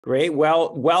Great.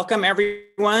 Well, welcome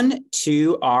everyone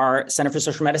to our Center for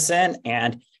Social Medicine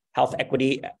and Health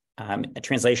Equity,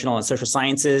 Translational and Social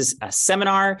Sciences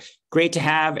seminar. Great to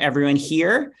have everyone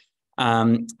here.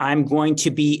 I'm going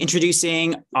to be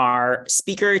introducing our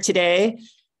speaker today,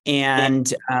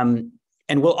 and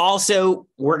we'll also,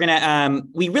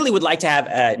 we really would like to have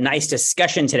a nice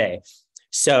discussion today.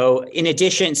 So in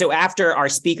addition, after our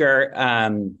speaker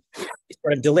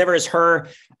sort of delivers her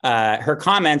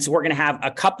comments, we're going to have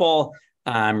a couple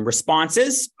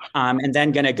responses and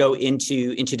then going to go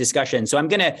into discussion. So I'm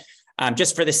going to,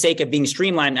 just for the sake of being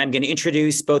streamlined, I'm going to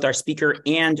introduce both our speaker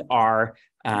and our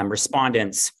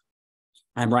respondents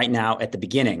right now at the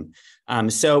beginning.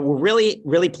 So we're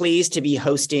really pleased to be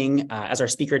hosting as our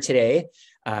speaker today,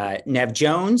 Nev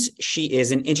Jones. She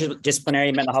is an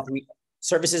interdisciplinary mental health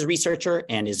services researcher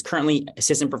and is currently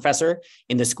assistant professor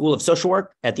in the School of Social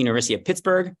Work at the University of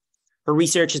Pittsburgh. Her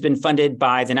research has been funded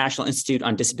by the National Institute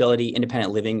on Disability,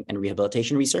 Independent Living, and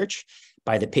Rehabilitation Research,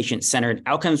 by the Patient-Centered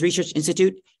Outcomes Research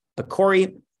Institute,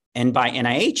 PCORI, and by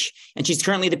NIH. And she's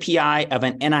currently the PI of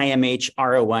an NIMH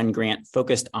R01 grant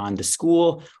focused on the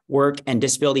school, work, and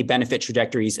disability benefit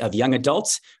trajectories of young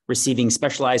adults receiving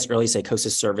specialized early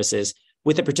psychosis services,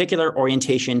 with a particular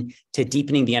orientation to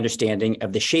deepening the understanding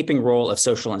of the shaping role of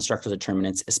social and structural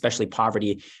determinants, especially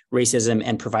poverty, racism,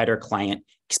 and provider-client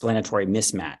explanatory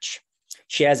mismatch.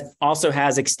 She also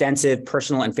has extensive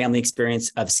personal and family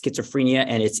experience of schizophrenia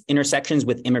and its intersections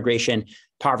with immigration,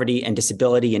 poverty, and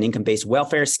disability and income-based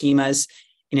welfare schemas.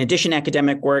 In addition to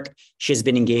academic work, she has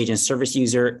been engaged in service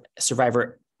user,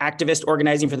 survivor activist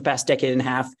organizing for the past decade and a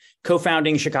half,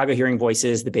 co-founding Chicago Hearing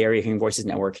Voices, the Bay Area Hearing Voices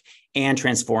Network, and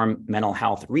Transform Mental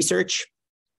Health Research.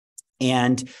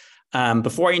 And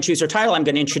before I introduce her title, I'm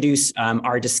going to introduce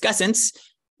our discussants.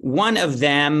 One of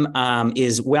them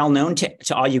is well known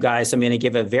to all you guys. So I'm going to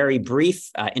give a very brief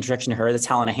introduction to her. That's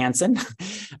Helena Hansen.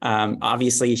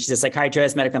 Obviously, she's a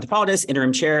psychiatrist, medical anthropologist,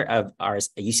 interim chair of our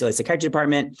UCLA Psychiatry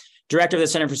Department, director of the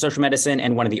Center for Social Medicine,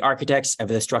 and one of the architects of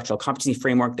the structural competency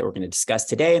framework that we're going to discuss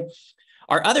today.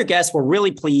 Our other guest, we're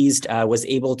really pleased, was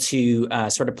able to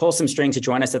sort of pull some strings to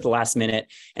join us at the last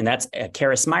minute, and that's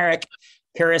Karis Myrick.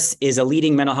 Karis is a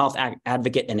leading mental health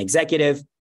advocate and executive,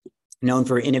 known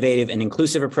for innovative and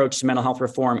inclusive approach to mental health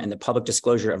reform and the public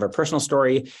disclosure of her personal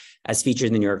story, as featured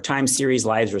in the New York Times series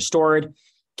Lives Restored.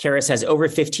 Karis has over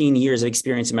 15 years of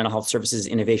experience in mental health services,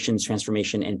 innovations,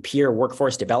 transformation, and peer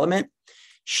workforce development.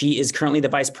 She is currently the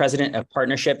vice president of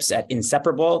partnerships at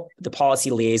Inseparable, the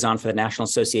policy liaison for the National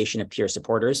Association of Peer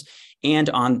Supporters, and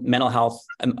on Mental Health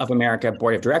of America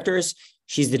Board of Directors.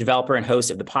 She's the developer and host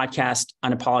of the podcast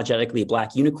Unapologetically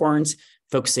Black Unicorns,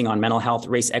 focusing on mental health,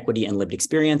 race equity, and lived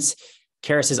experience.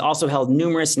 Karis has also held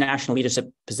numerous national leadership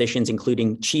positions,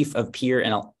 including Chief of Peer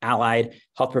and Allied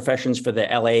Health Professions for the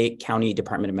LA County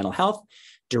Department of Mental Health,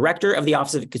 Director of the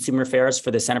Office of Consumer Affairs for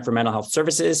the Center for Mental Health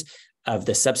Services of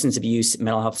the Substance Abuse and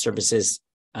Mental Health Services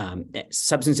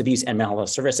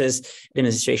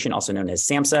Administration, also known as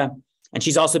SAMHSA. And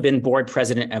she's also been board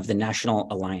president of the National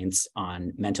Alliance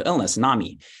on Mental Illness,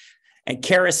 NAMI. And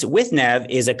Karis, with Nev,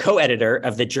 is a co-editor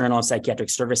of the Journal of Psychiatric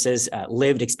Services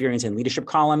Lived Experience and Leadership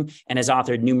column, and has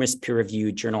authored numerous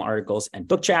peer-reviewed journal articles and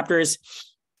book chapters.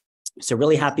 So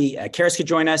really happy Karis could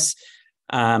join us.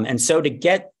 And so to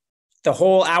get the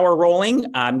whole hour rolling,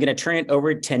 I'm going to turn it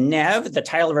over to Nev. The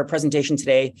title of our presentation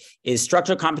today is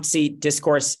Structural Competency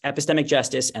Discourse, Epistemic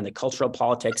Justice, and the Cultural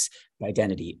Politics of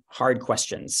Identity, Hard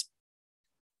Questions.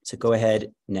 So go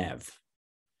ahead, Nev.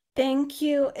 Thank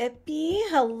you, Ippy.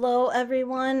 Hello,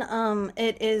 everyone.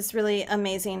 It is really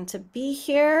amazing to be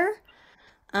here.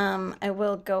 I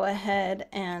will go ahead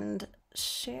and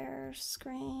share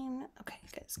screen. Okay, you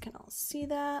guys can all see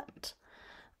that.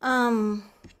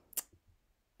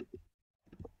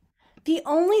 The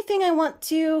only thing I want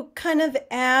to kind of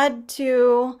add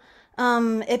to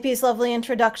Ippy's lovely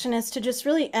introduction is to just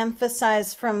really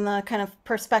emphasize from the kind of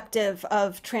perspective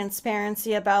of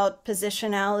transparency about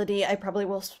positionality. I probably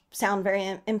will sound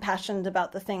very impassioned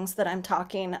about the things that I'm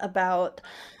talking about.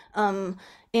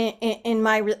 In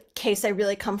my case, I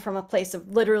really come from a place of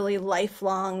literally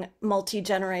lifelong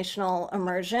multi-generational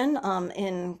immersion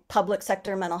in public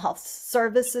sector mental health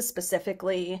services,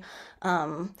 specifically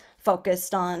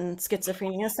focused on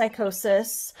schizophrenia,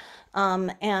 psychosis,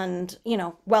 and,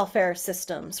 welfare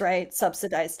systems, right?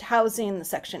 Subsidized housing, the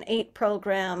Section 8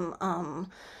 program,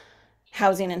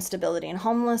 housing instability and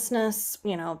homelessness,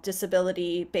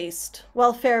 disability-based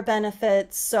welfare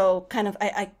benefits. So kind of,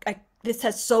 this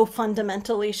has so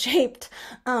fundamentally shaped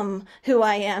who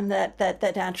I am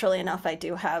that naturally enough, I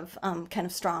do have kind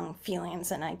of strong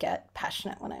feelings, and I get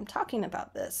passionate when I'm talking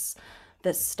about this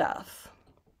stuff.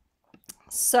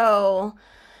 So,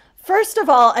 first of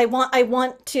all, I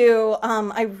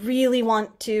really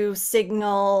want to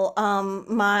signal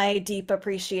my deep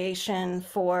appreciation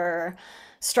for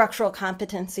structural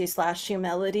competency slash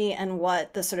humility and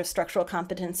what the sort of structural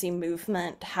competency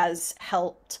movement has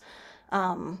helped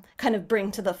kind of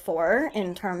bring to the fore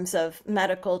in terms of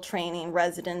medical training,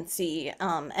 residency,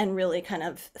 and really kind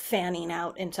of fanning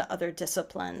out into other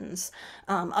disciplines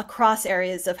across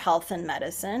areas of health and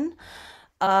medicine.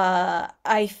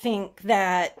 I think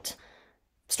that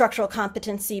structural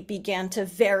competency began to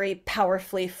very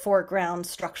powerfully foreground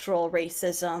structural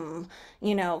racism,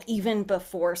 even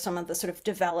before some of the sort of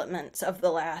developments of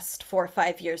the last 4 or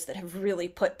 5 years that have really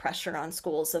put pressure on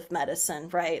schools of medicine,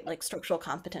 right? Like structural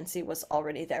competency was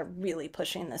already there, really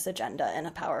pushing this agenda in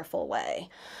a powerful way.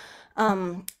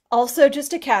 Also,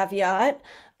 just a caveat,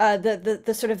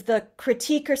 the sort of the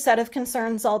critique or set of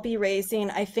concerns I'll be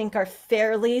raising, I think, are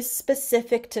fairly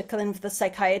specific to kind of the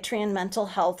psychiatry and mental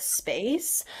health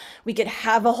space. We could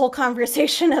have a whole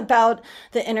conversation about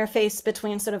the interface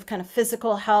between sort of kind of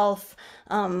physical health,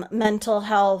 mental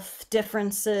health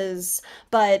differences,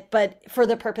 but for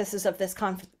the purposes of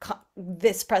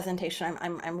this presentation,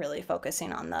 I'm really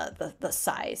focusing on the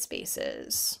psi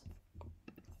spaces.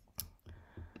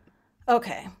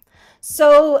 Okay.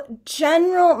 So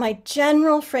my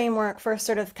general framework for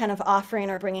sort of kind of offering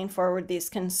or bringing forward these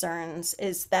concerns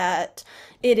is that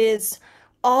it is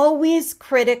always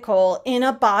critical in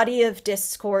a body of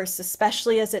discourse,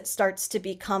 especially as it starts to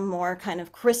become more kind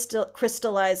of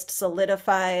crystallized,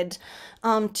 solidified,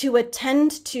 to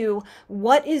attend to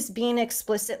what is being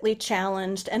explicitly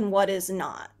challenged and what is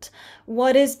not,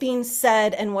 what is being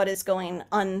said and what is going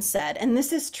unsaid. And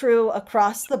this is true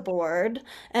across the board,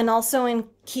 and also in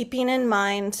keeping in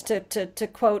mind, to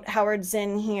quote Howard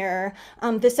Zinn here,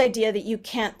 this idea that you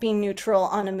can't be neutral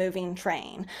on a moving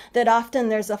train, that often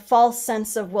there's a false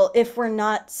sense of, well, if we're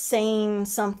not saying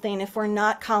something, if we're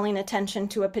not calling attention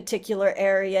to a particular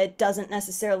area, it doesn't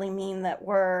necessarily mean that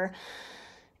we're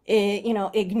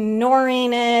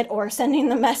ignoring it or sending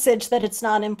the message that it's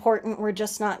not important, we're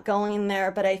just not going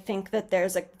there. But I think that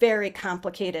there's a very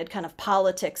complicated kind of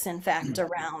politics, in fact,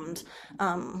 around,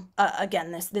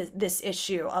 again, this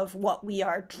issue of what we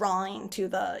are drawing to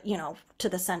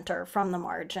the center from the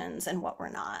margins and what we're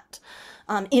not.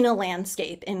 In a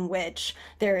landscape in which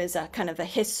there is a kind of a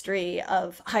history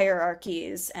of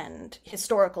hierarchies and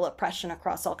historical oppression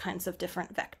across all kinds of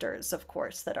different vectors, of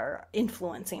course, that are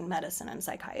influencing medicine and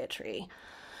psychiatry.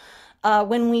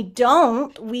 When we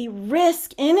don't, we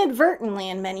risk inadvertently,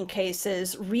 in many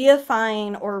cases,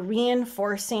 reifying or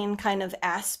reinforcing kind of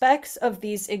aspects of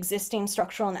these existing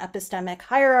structural and epistemic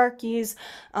hierarchies,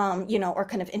 or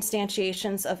kind of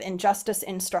instantiations of injustice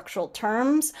in structural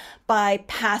terms by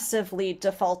passively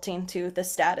defaulting to the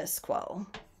status quo.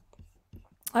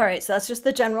 All right, so that's just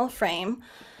the general frame.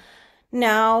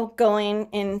 Now going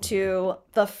into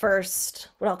the first,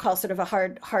 what I'll call sort of a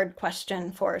hard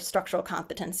question for structural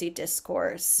competency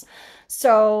discourse.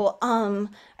 So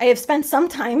I have spent some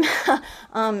time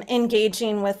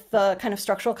engaging with the kind of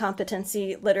structural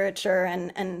competency literature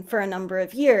and for a number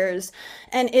of years.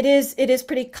 And it is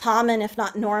pretty common, if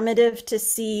not normative, to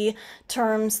see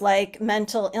terms like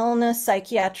mental illness,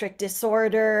 psychiatric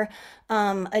disorder,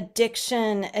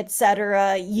 addiction,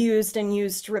 etc., used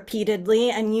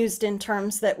repeatedly and used in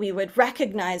terms that we would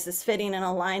recognize as fitting and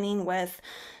aligning with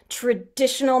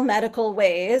traditional medical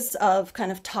ways of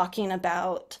kind of talking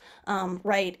about,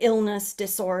 illness,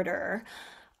 disorder.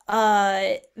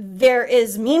 There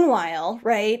is, meanwhile,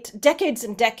 decades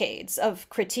and decades of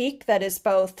critique that is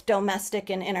both domestic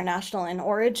and international in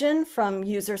origin from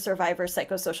user survivor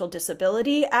psychosocial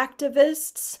disability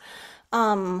activists,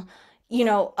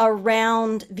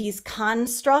 around these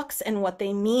constructs and what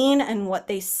they mean and what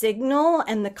they signal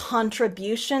and the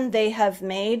contribution they have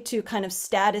made to kind of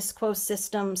status quo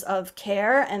systems of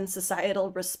care and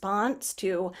societal response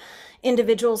to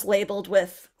individuals labeled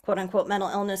with quote unquote mental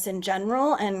illness in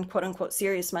general and quote unquote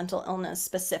serious mental illness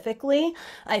specifically.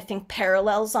 I think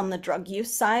parallels on the drug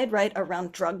use side,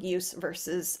 around drug use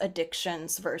versus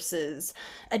addictions versus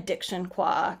addiction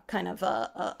qua kind of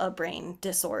a brain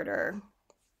disorder.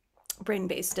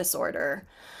 Brain-based disorder.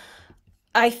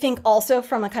 I think also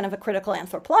from a kind of a critical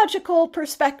anthropological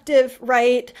perspective,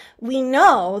 we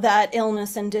know that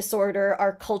illness and disorder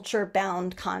are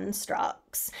culture-bound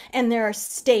constructs, and there are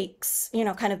stakes,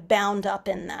 kind of bound up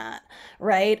in that,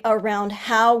 around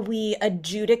how we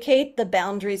adjudicate the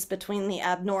boundaries between the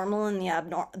abnormal and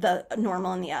the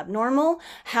normal and the abnormal,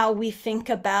 how we think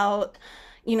about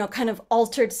kind of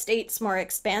altered states more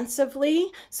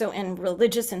expansively. So in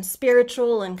religious and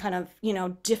spiritual and kind of,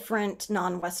 different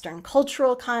non-Western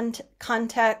cultural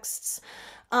contexts.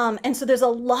 And so there's a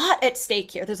lot at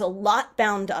stake here. There's a lot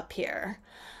bound up here.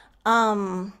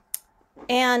 And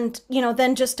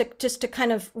then just to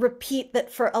kind of repeat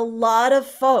that for a lot of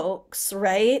folks,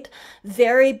 right,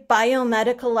 very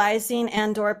biomedicalizing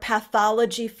and or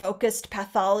pathology focused,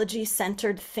 pathology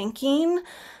centered thinking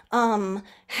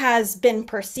has been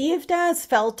perceived as,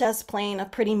 felt as playing a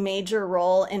pretty major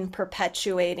role in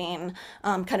perpetuating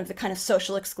the kind of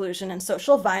social exclusion and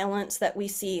social violence that we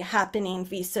see happening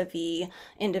vis-a-vis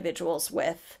individuals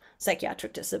with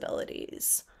psychiatric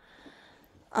disabilities.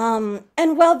 And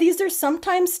while these are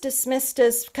sometimes dismissed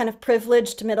as kind of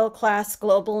privileged middle class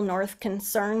global north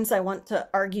concerns, I want to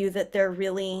argue that they're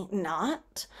really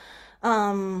not.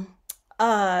 And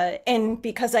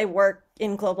because I work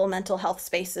in global mental health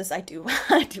spaces, I do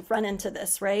run into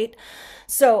this, right?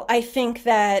 So I think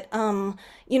that, kind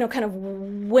of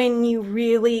when you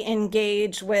really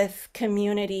engage with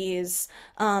communities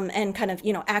and kind of,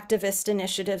 activist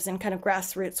initiatives and kind of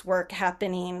grassroots work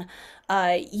happening,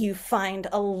 you find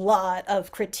a lot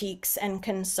of critiques and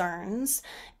concerns.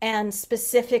 And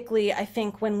specifically, I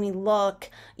think when we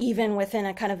look even within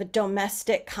a kind of a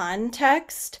domestic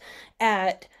context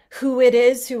at who it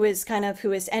is who is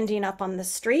ending up on the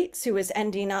streets, who is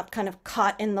ending up kind of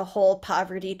caught in the whole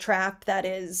poverty trap that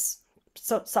is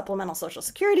supplemental social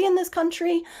security in this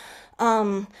country,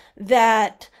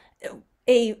 that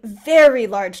a very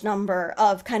large number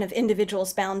of kind of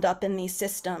individuals bound up in these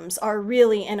systems are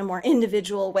really in a more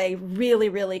individual way, really,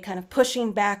 really kind of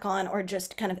pushing back on or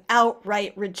just kind of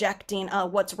outright rejecting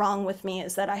what's wrong with me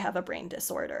is that I have a brain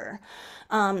disorder.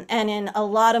 And in a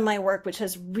lot of my work, which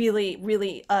has really,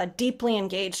 really deeply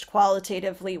engaged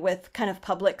qualitatively with kind of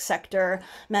public sector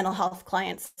mental health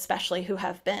clients, especially who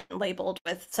have been labeled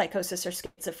with psychosis or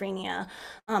schizophrenia,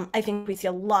 I think we see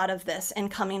a lot of this and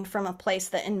coming from a place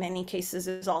that in many cases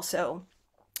is also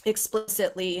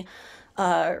explicitly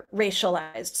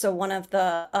racialized. So one of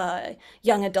the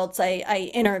young adults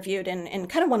I interviewed in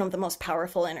kind of one of the most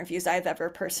powerful interviews I've ever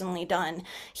personally done,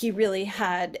 he really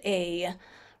had a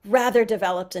rather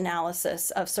developed analysis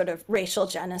of sort of racial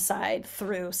genocide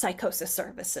through psychosis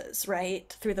services,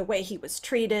 right? Through the way he was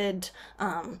treated,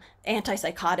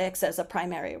 antipsychotics as a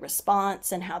primary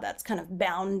response, and how that's kind of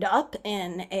bound up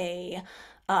in a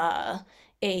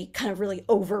kind of really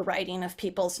overwriting of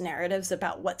people's narratives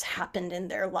about what's happened in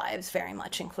their lives, very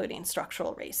much including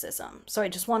structural racism. So I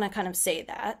just want to kind of say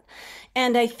that.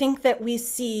 And I think that we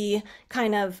see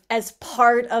kind of as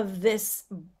part of this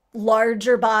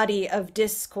larger body of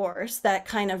discourse that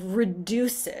kind of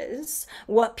reduces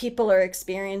what people are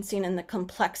experiencing and the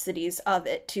complexities of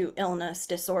it to illness,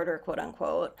 disorder, quote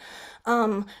unquote.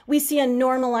 We see a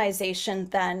normalization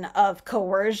then of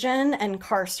coercion and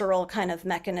carceral kind of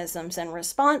mechanisms and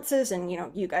responses. And,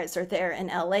 you guys are there in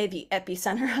LA, the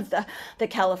epicenter of the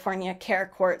California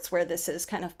care courts, where this is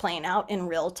kind of playing out in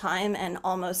real time and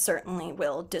almost certainly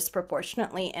will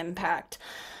disproportionately impact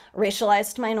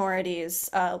racialized minorities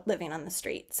living on the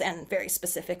streets, and very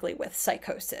specifically with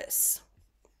psychosis.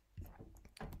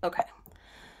 Okay.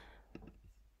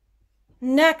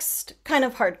 Next kind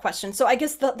of hard question. So I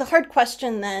guess the hard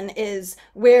question then is,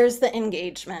 where's the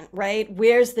engagement, right?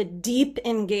 Where's the deep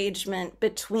engagement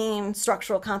between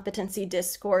structural competency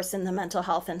discourse in the mental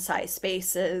health and psy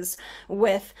spaces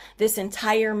with this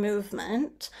entire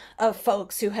movement of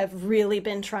folks who have really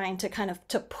been trying to kind of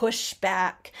to push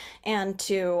back and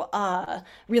to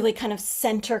really kind of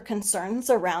center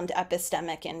concerns around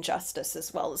epistemic injustice,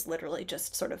 as well as literally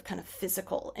just sort of kind of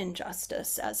physical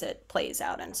injustice as it plays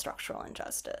out in structural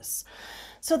injustice.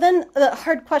 So then the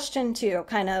hard question too,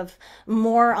 kind of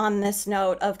more on this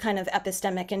note of kind of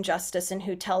epistemic injustice and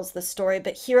who tells the story,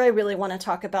 but here I really want to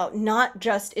talk about not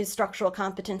just is structural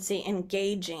competency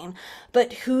engaging,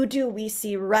 but who do we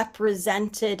see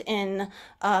represented in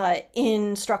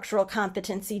structural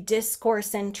competency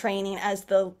discourse and training as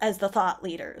the thought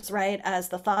leaders, right? As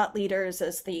the thought leaders,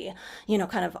 as the,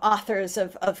 kind of authors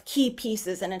of key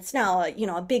pieces, and it's now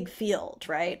a big field,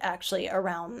 right, actually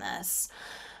around this.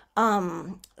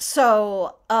 Again,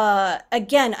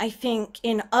 I think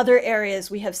in other areas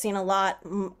we have seen a lot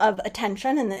of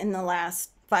attention in the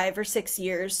last 5 or 6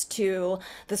 years to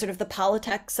the sort of the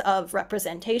politics of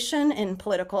representation in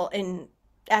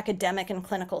academic and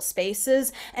clinical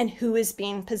spaces, and who is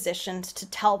being positioned to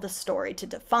tell the story, to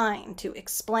define, to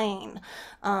explain,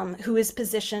 who is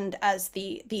positioned as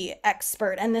the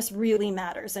expert. And this really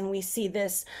matters. And we see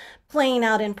this playing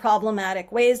out in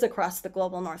problematic ways across the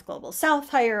global north, global south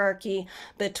hierarchy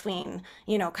between,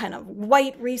 kind of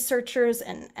white researchers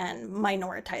and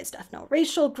minoritized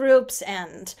ethno-racial groups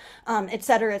and et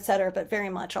cetera, but very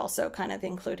much also kind of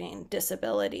including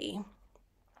disability.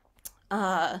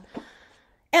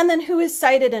 And then who is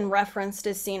cited and referenced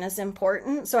is seen as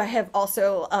important. So I have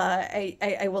also,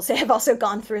 I will say, I've also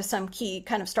gone through some key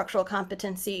kind of structural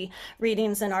competency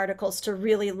readings and articles to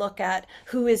really look at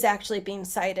who is actually being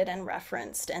cited and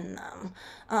referenced in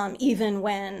them, even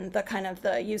when the kind of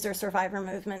the user survivor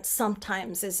movement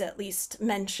sometimes is at least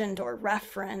mentioned or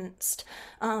referenced,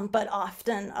 but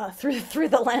often through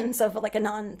the lens of like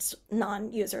a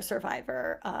non-user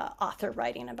survivor author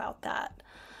writing about that.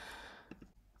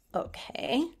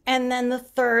 Okay, and then the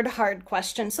third hard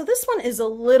question. So this one is a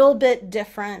little bit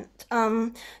different.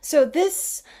 So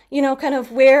this, kind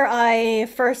of where I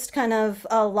first kind of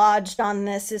lodged on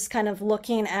this is kind of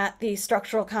looking at the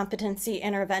structural competency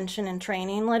intervention and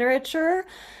training literature,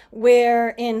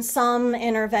 where in some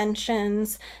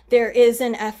interventions, there is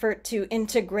an effort to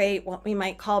integrate what we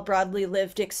might call broadly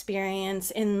lived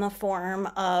experience in the form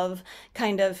of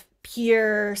kind of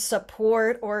peer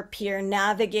support or peer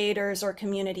navigators or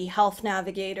community health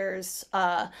navigators,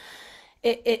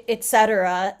 et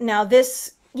cetera. Now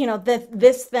this,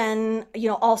 this then,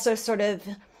 also sort of,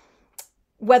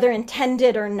 whether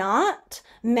intended or not,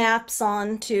 maps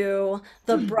onto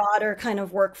the broader kind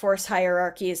of workforce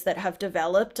hierarchies that have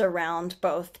developed around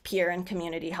both peer and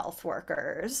community health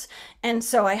workers. And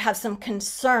so I have some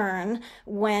concern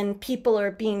when people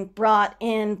are being brought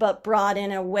in, but brought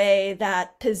in a way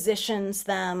that positions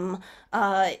them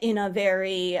in a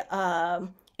very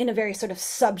sort of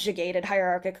subjugated,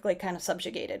 hierarchically kind of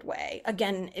subjugated way.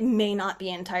 Again, it may not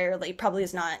be entirely, probably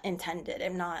is not intended.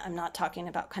 I'm not talking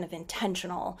about kind of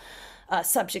intentional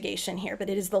subjugation here, but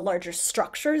it is the larger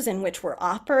structures in which we're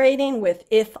operating with,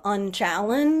 if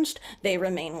unchallenged, they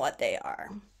remain what they are.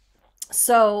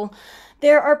 So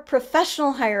there are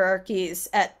professional hierarchies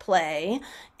at play,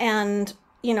 and,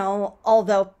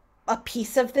 although a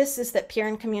piece of this is that peer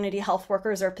and community health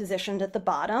workers are positioned at the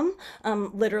bottom,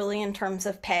 literally in terms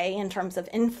of pay, in terms of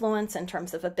influence, in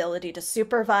terms of ability to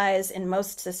supervise. In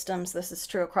most systems, this is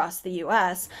true across the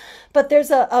US, but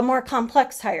there's a more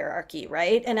complex hierarchy,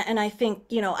 right? And I think,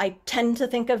 I tend to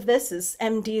think of this as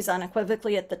MDs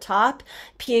unequivocally at the top,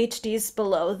 PhDs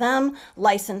below them,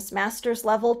 licensed master's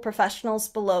level professionals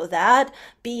below that,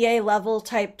 BA level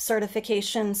type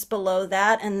certifications below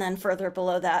that, and then further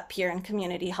below that, peer and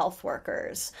community health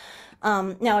workers.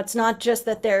 Now, it's not just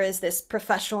that there is this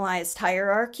professionalized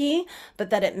hierarchy,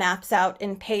 but that it maps out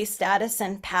in pay, status,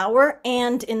 and power,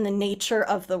 and in the nature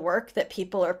of the work that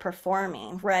people are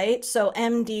performing, right? So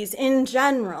MDs in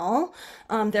general,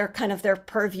 their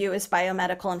purview is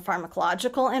biomedical and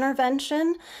pharmacological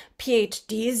intervention.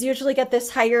 PhDs usually get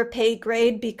this higher pay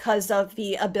grade because of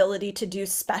the ability to do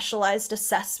specialized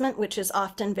assessment, which is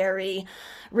often very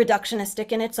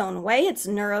reductionistic in its own way. It's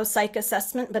neuropsych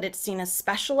assessment, but it's seen as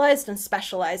specialized, and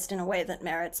specialized in a way that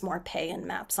merits more pay and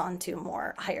maps onto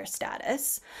more higher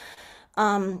status.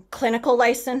 Clinical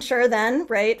licensure then,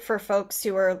 right, for folks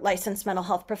who are licensed mental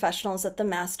health professionals at the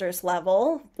master's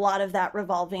level, a lot of that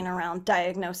revolving around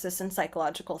diagnosis and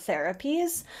psychological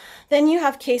therapies. Then you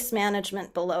have case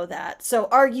management below that. So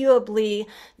arguably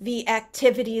the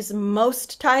activities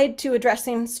most tied to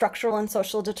addressing structural and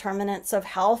social determinants of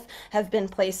health have been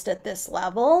placed at this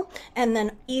level. And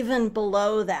then even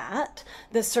below that,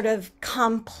 the sort of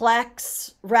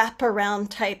complex wraparound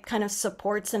type kind of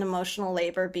supports and emotional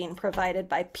labor being provided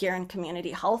by peer and community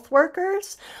health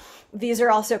workers. These are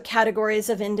also categories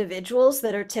of individuals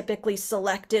that are typically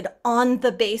selected on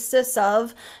the basis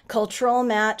of cultural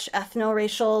match,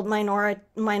 ethno-racial,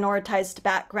 minoritized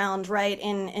background, right?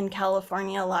 In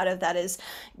California, a lot of that is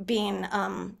being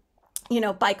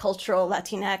bicultural,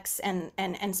 Latinx,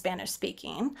 and Spanish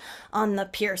speaking. On the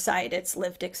peer side, it's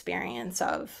lived experience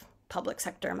of public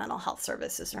sector mental health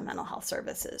services or mental health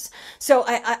services. So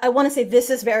I want to say this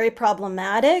is very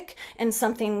problematic and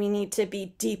something we need to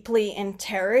be deeply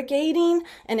interrogating.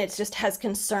 And it just has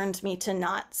concerned me to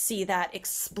not see that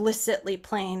explicitly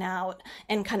playing out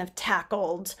and kind of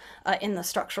tackled in the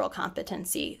structural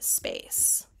competency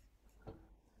space.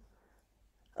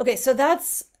 Okay, so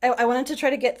I wanted to try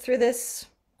to get through this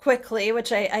quickly,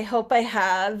 which I hope I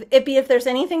have. Ippy, if there's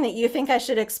anything that you think I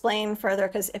should explain further,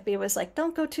 because Ippy was like,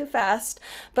 don't go too fast,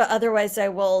 but otherwise I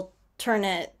will turn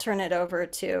it over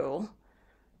to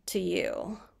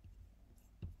you.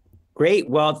 Great.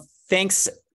 Well, thanks,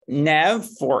 Nev,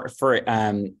 for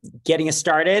getting us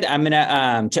started. I'm going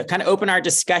to kind of open our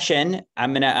discussion.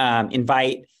 I'm going to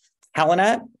invite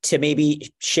Helena to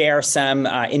maybe share some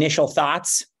initial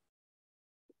thoughts.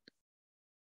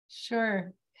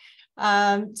 Sure.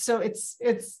 So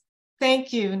it's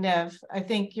thank you, Nev. I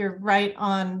think you're right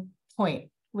on point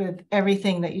with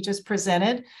everything that you just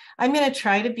presented. I'm going to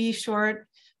try to be short.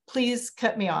 Please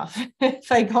cut me off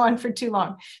if I go on for too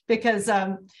long, because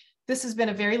this has been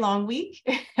a very long week.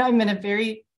 I'm in a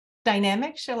very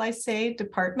dynamic, shall I say,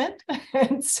 department.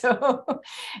 and so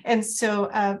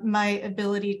my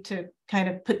ability to kind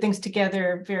of put things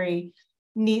together very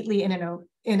neatly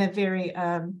in a very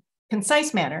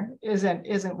concise manner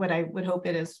isn't what I would hope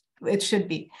it should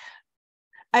be.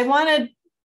 I want to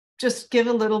just give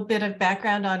a little bit of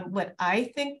background on what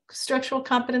I think structural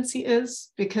competency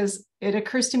is, because it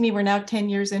occurs to me we're now 10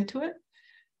 years into it.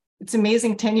 It's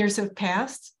amazing 10 years have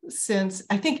passed since,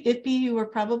 I think, Ippy, you were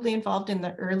probably involved in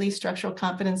the early structural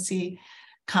competency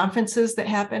conferences that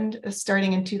happened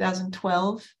starting in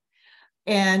 2012.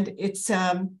 And it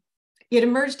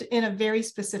emerged in a very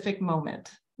specific moment,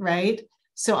 right?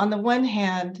 So on the one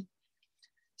hand,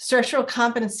 structural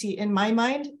competency, in my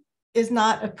mind, is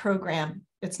not a program.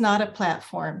 It's not a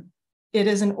platform. It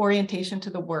is an orientation to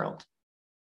the world.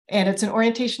 And it's an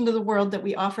orientation to the world that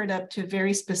we offered up to a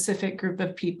very specific group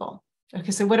of people.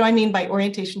 Okay, so what do I mean by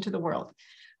orientation to the world?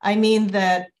 I mean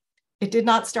that it did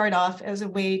not start off as a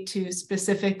way to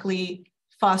specifically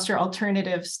foster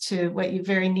alternatives to what you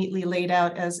very neatly laid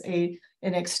out as an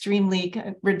extremely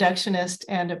reductionist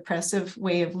and oppressive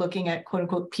way of looking at quote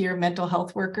unquote peer mental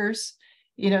health workers.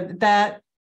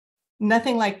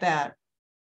 Nothing like that.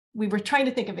 We were trying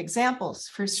to think of examples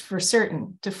for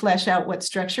certain to flesh out what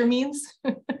structure means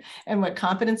and what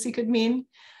competency could mean.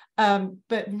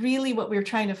 But really what we were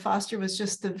trying to foster was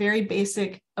just the very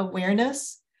basic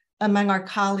awareness among our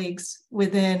colleagues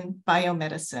within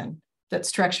biomedicine that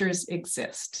structures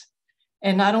exist.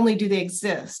 And not only do they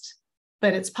exist,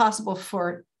 but it's possible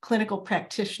for clinical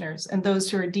practitioners and those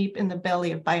who are deep in the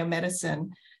belly of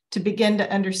biomedicine to begin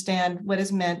to understand what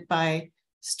is meant by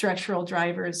structural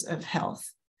drivers of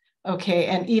health. Okay,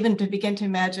 and even to begin to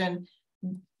imagine,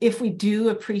 if we do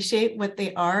appreciate what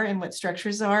they are and what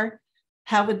structures are,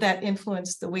 how would that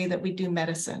influence the way that we do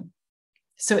medicine?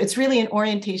 So it's really an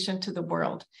orientation to the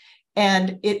world.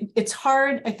 And it's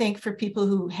hard, I think, for people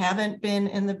who haven't been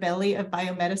in the belly of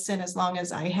biomedicine as long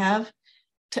as I have,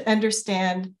 to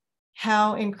understand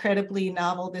how incredibly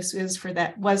novel this was for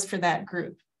that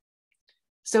group.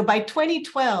 So by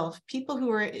 2012, people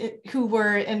who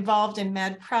were involved in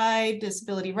Mad Pride,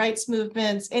 disability rights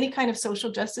movements, any kind of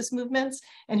social justice movements,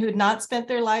 and who had not spent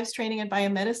their lives training in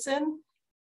biomedicine,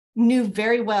 knew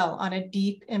very well on a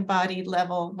deep embodied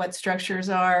level what structures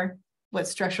are, what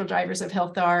structural drivers of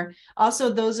health are.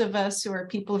 Also, those of us who are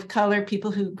people of color,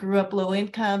 people who grew up low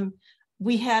income,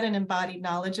 we had an embodied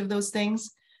knowledge of those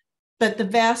things. But the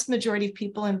vast majority of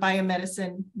people in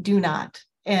biomedicine do not.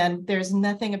 And there's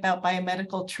nothing about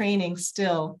biomedical training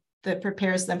still that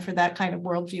prepares them for that kind of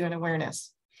worldview and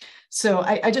awareness. So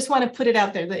I just want to put it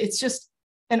out there that it's just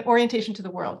an orientation to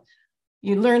the world.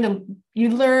 You learn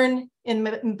in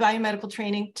biomedical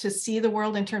training to see the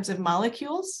world in terms of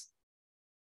molecules.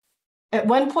 At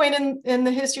one point in the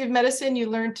history of medicine, you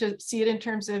learn to see it in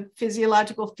terms of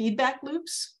physiological feedback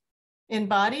loops in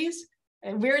bodies.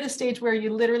 And we're at a stage where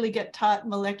you literally get taught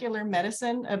molecular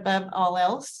medicine above all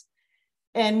else.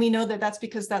 And we know that that's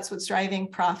because that's what's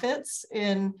driving profits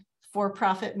in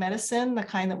for-profit medicine, the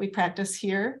kind that we practice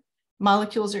here.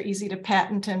 Molecules are easy to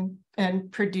patent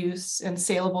and produce in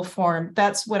saleable form.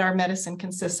 That's what our medicine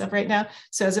consists of right now.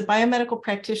 So as a biomedical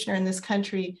practitioner in this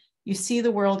country, you see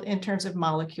the world in terms of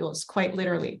molecules, quite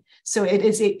literally. So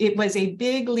it was a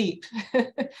big leap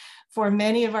for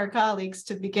many of our colleagues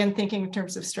to begin thinking in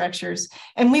terms of structures.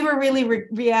 And we were really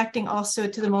reacting also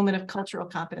to the moment of cultural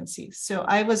competency. So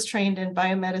I was trained in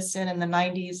biomedicine in the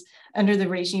 90s under the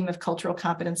regime of cultural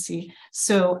competency.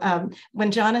 So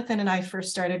when Jonathan and I first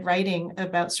started writing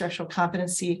about structural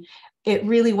competency, it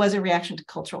really was a reaction to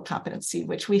cultural competency,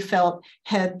 which we felt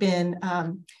had been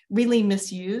really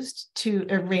misused to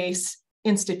erase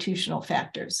institutional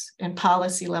factors and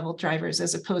policy level drivers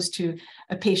as opposed to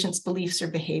a patient's beliefs or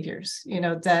behaviors.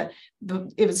 That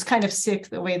it was kind of sick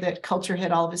the way that culture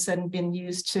had all of a sudden been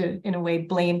used to, in a way,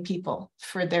 blame people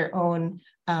for their own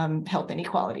health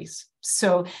inequalities.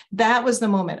 So that was the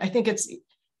moment. I think it's,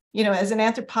 as an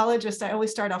anthropologist, I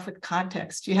always start off with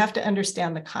context. You have to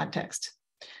understand the context.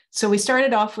 So we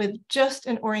started off with just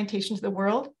an orientation to the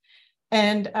world.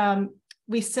 And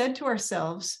we said to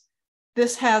ourselves,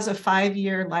 this has a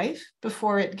 5-year life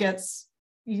before it gets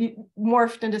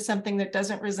morphed into something that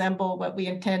doesn't resemble what we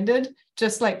intended,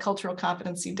 just like cultural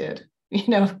competency did.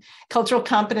 Cultural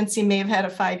competency may have had a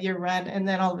 5-year run, and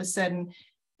then all of a sudden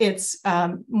it's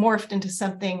morphed into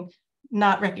something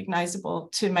not recognizable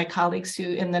to my colleagues who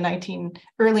in the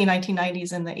early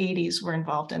 1990s and the 80s were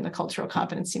involved in the cultural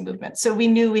competency movement. So we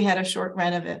knew we had a short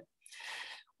run of it.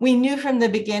 We knew from the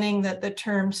beginning that the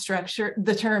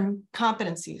term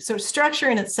competency, so structure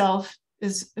in itself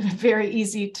is very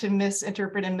easy to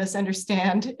misinterpret and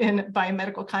misunderstand in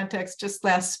biomedical context. Just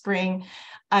last spring,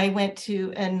 I went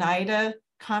to a NIDA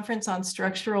conference on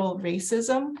structural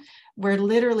racism, where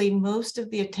literally most of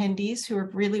the attendees who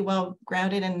are really well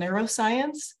grounded in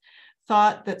neuroscience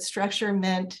thought that structure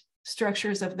meant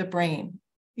structures of the brain,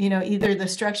 either the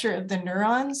structure of the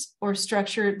neurons or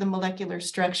the molecular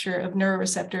structure of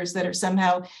neuroreceptors that are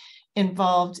somehow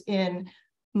involved in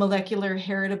molecular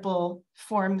heritable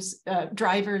forms,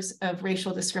 drivers of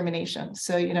racial discrimination.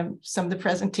 So, some of the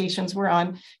presentations were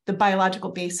on the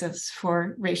biological basis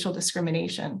for racial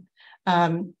discrimination.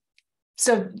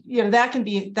 So, that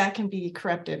can be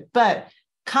corrupted, but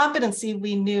competency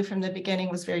we knew from the beginning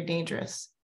was very dangerous.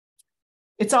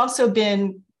 It's also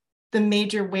been the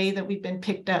major way that we've been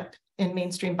picked up in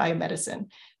mainstream biomedicine,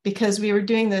 because we were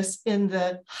doing this in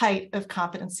the height of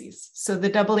competencies. So the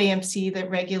AAMC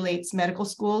that regulates medical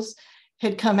schools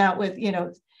had come out with,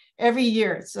 every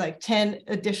year it's like 10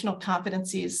 additional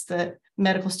competencies that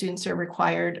medical students are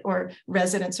required or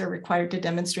residents are required to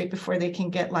demonstrate before they can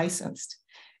get licensed.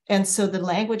 And so the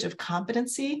language of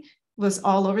competency was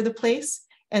all over the place.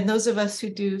 And those of us who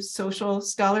do social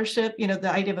scholarship,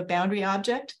 the idea of a boundary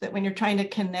object, that when you're trying to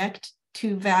connect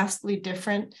two vastly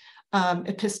different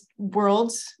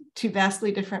worlds, two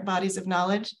vastly different bodies of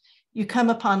knowledge, you come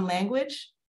upon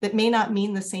language that may not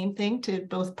mean the same thing to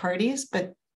both parties,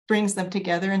 but brings them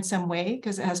together in some way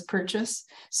because it has purchase.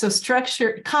 So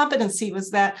competency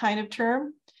was that kind of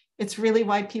term. It's really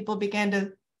why people began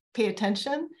to pay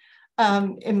attention,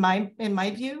 in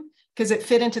my view, because it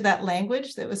fit into that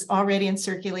language that was already in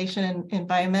circulation in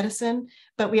biomedicine.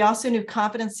 But we also knew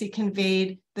competency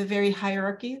conveyed the very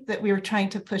hierarchy that we were trying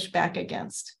to push back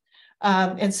against.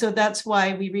 And so that's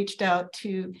why we reached out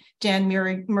to Jan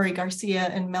Murray Garcia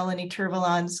and Melanie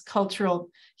Turvalon's Cultural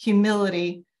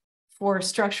Humility for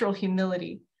Structural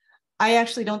Humility. I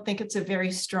actually don't think it's a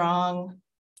very strong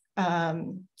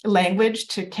language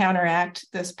to counteract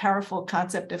this powerful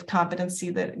concept of competency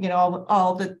that,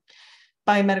 all the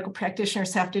biomedical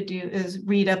practitioners have to do is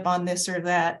read up on this or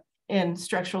that in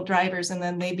structural drivers, and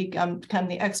then they become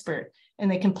the expert. And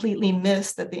they completely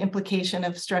miss that the implication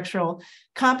of structural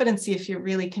competency, if you're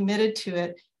really committed to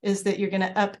it, is that you're going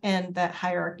to upend that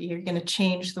hierarchy. You're going to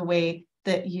change the way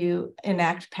that you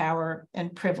enact power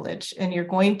and privilege. And you're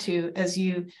going to, as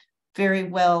you very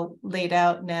well laid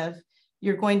out, Nev,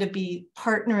 you're going to be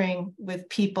partnering with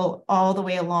people all the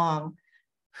way along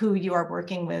who you are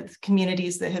working with,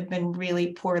 communities that have been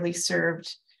really poorly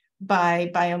served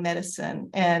by biomedicine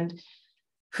and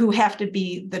who have to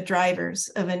be the drivers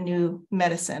of a new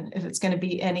medicine if it's going to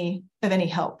be any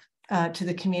help to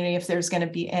the community, if there's going to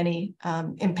be any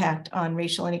impact on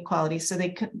racial inequality. So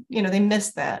they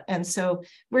miss that. And so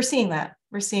we're seeing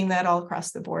that all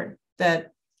across the board,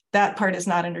 that part is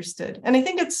not understood. And I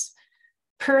think it's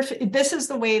perfect. This is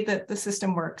the way that the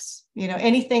system works.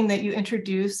 Anything that you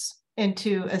introduce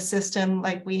into a system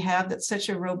like we have, that's such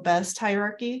a robust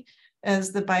hierarchy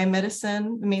as the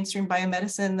mainstream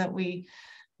biomedicine that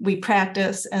we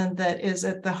practice, and that is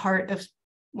at the heart of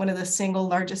one of the single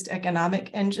largest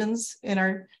economic engines in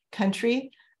our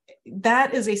country.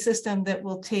 That is a system that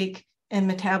will take and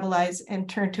metabolize and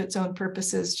turn to its own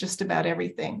purposes just about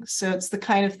everything. So it's the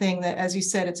kind of thing that, as you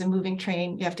said, it's a moving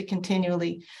train. You have to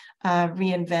continually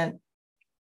reinvent.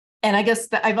 And I guess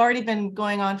that I've already been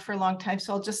going on for a long time,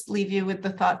 so I'll just leave you with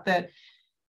the thought that,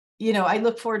 I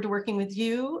look forward to working with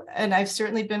you, and I've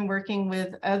certainly been working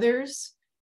with others,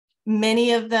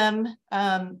 many of them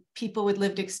people with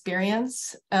lived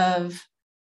experience of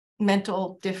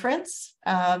mental difference,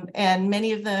 and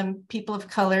many of them people of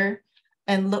color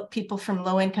and people from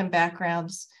low-income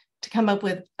backgrounds, to come up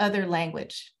with other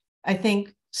language. I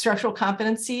think structural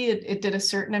competency, it did a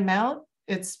certain amount.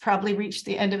 It's probably reached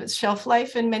the end of its shelf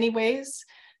life in many ways.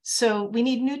 So we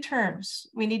need new terms.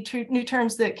 We need new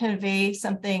terms that convey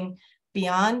something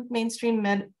beyond mainstream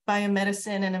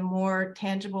biomedicine in a more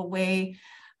tangible way.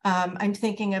 I'm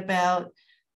thinking about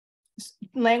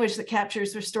language that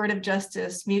captures restorative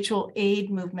justice, mutual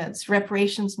aid movements,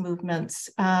 reparations movements.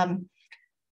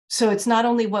 So it's not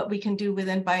only what we can do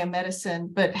within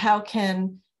biomedicine, but how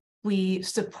can we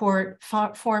support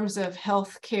forms of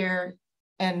health care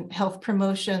and health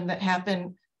promotion that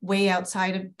happen way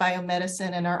outside of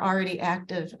biomedicine and are already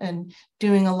active and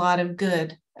doing a lot of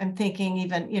good. I'm thinking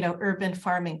even, urban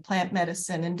farming, plant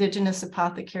medicine, indigenous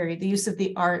apothecary, the use of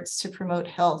the arts to promote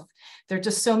health. There are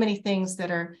just so many things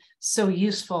that are so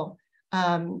useful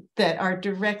that are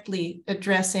directly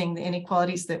addressing the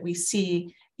inequalities that we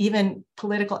see, even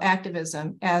political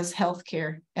activism as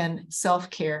healthcare and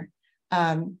self-care,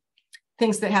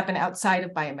 things that happen outside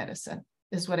of biomedicine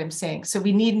is what I'm saying. So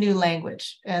we need new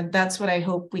language, and that's what I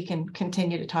hope we can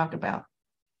continue to talk about.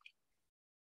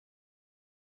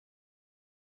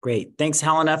 Great. Thanks,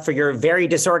 Helena, for your very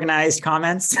disorganized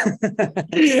comments.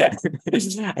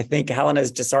 I think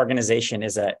Helena's disorganization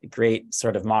is a great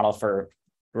sort of model for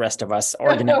the rest of us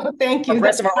Thank you. The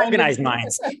rest of our organized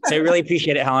minds. So I really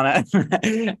appreciate it, Helena.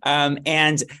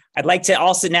 And I'd like to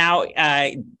also now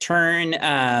turn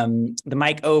the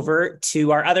mic over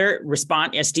to our other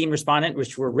esteemed respondent,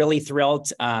 which we're really thrilled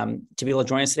to be able to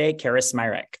join us today, Kara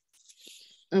Smyrek.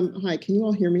 Hi, can you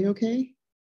all hear me okay?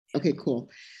 Okay, cool.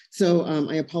 So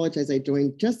I apologize, I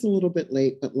joined just a little bit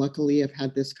late, but luckily I've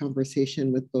had this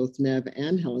conversation with both Nev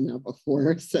and Helena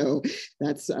before. So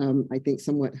that's, I think,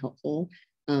 somewhat helpful.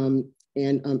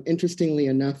 Interestingly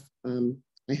enough,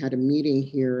 I had a meeting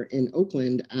here in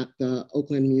Oakland at the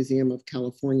Oakland Museum of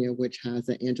California, which has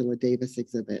an Angela Davis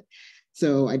exhibit.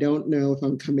 So I don't know if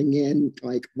I'm coming in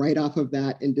like right off of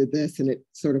that into this and it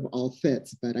sort of all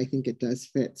fits, but I think it does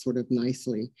fit sort of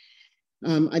nicely.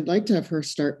 I'd like to have her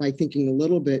start by thinking a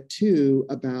little bit too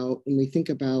about when we think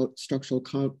about structural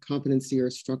competency or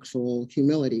structural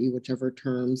humility, whichever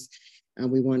terms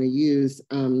we want to use,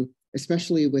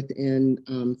 especially within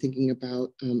thinking about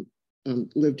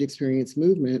lived experience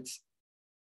movements.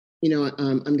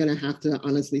 I'm going to have to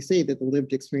honestly say that the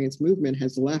lived experience movement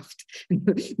has left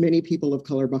many people of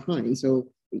color behind. So,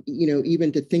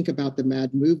 even to think about the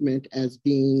MAD movement as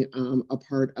being a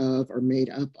part of or made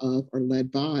up of or led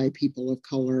by people of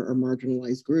color or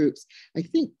marginalized groups, I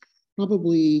think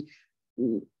probably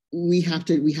we have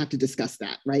to discuss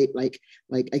that, right? Like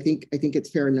I think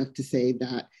it's fair enough to say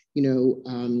that,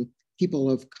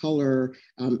 people of color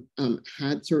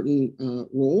had certain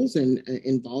roles and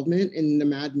involvement in the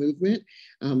MAD movement.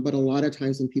 But a lot of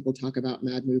times when people talk about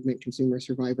MAD movement, consumer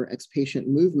survivor, ex-patient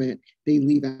movement, they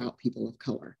leave out people of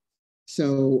color.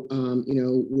 So,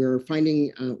 we're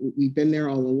finding, we've been there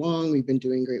all along, we've been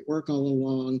doing great work all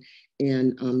along,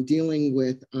 and dealing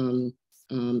with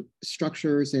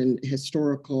structures and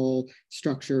historical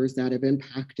structures that have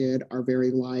impacted our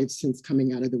very lives since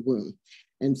coming out of the womb.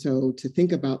 And so to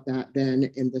think about that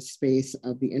then in the space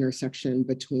of the intersection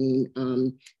between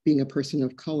being a person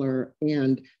of color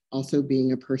and also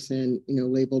being a person,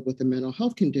 labeled with a mental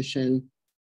health condition,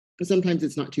 sometimes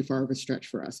it's not too far of a stretch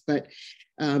for us. But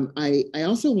I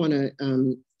also want to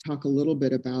talk a little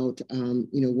bit about,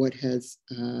 what has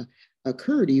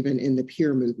occurred even in the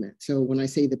peer movement. So when I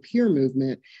say the peer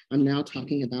movement, I'm now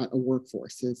talking about a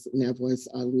workforce, as Nev was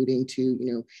alluding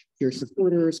to, peer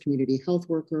supporters, community health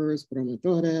workers,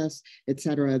 promotores, et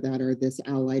cetera, that are this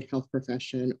allied health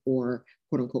profession or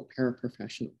quote unquote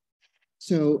paraprofessional.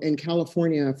 So in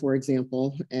California, for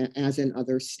example, as in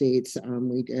other states,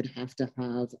 we did have to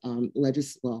have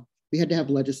we had to have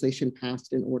legislation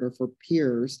passed in order for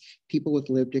peers, people with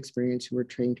lived experience who were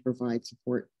trained to provide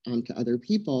support to other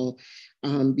people,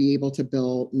 be able to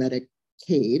bill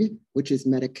Medicaid, which is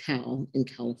Medi-Cal in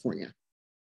California.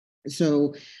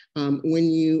 So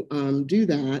when you do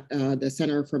that, the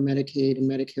Center for Medicaid and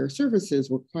Medicare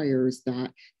Services requires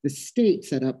that the state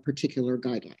set up particular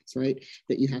guidelines, right?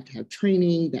 That you have to have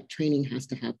training, that training has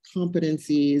to have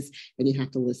competencies, and you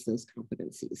have to list those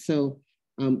competencies. So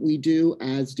we do,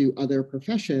 as do other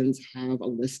professions, have a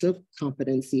list of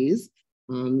competencies,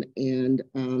 and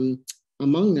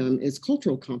among them is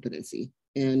cultural competency.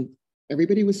 And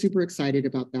everybody was super excited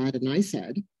about that. And I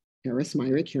said, Kara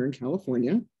Smyrek here in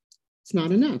California, it's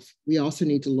not enough. We also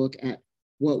need to look at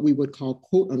what we would call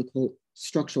quote unquote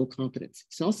structural competency.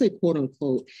 So I'll say quote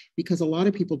unquote, because a lot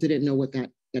of people didn't know what that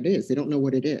is. They don't know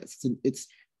what it is. It's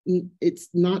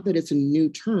not that it's a new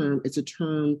term, it's a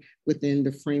term within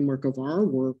the framework of our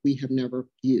work we have never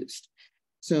used.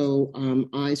 So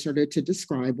I started to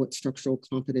describe what structural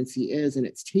competency is, and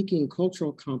it's taking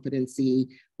cultural competency,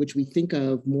 which we think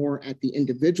of more at the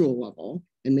individual level,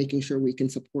 and making sure we can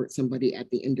support somebody at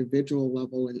the individual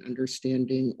level and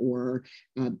understanding or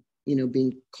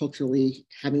having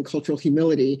cultural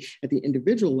humility at the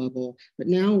individual level. But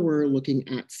now we're looking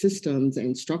at systems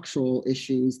and structural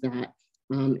issues that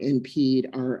impede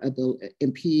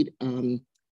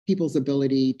people's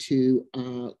ability to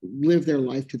live their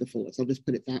life to the fullest. I'll just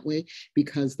put it that way,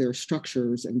 because their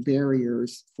structures and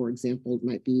barriers, for example,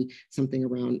 might be something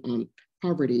around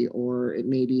poverty, or it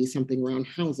may be something around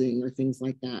housing or things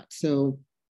like that. So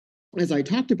as I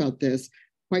talked about this,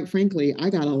 quite frankly, I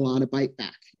got a lot of bite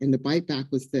back. And the bite back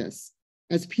was this: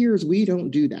 as peers, we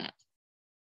don't do that.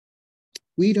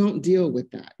 We don't deal with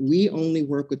that. We only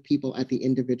work with people at the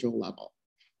individual level.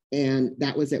 And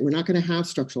that was it. We're not going to have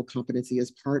structural competency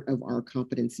as part of our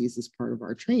competencies, as part of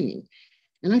our training.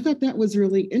 And I thought that was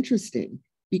really interesting,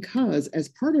 because as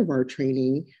part of our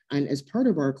training and as part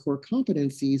of our core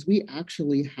competencies, we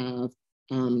actually have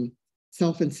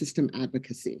self and system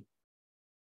advocacy.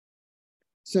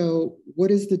 So what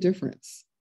is the difference?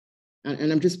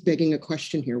 And I'm just begging a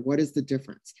question here. What is the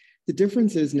difference? The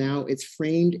difference is now it's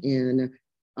framed in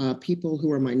people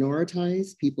who are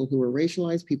minoritized, people who are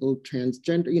racialized, people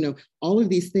transgender, you know, all of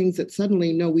these things that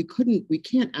suddenly, no, we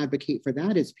can't advocate for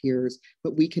that as peers,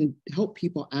 but we can help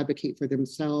people advocate for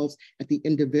themselves at the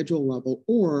individual level,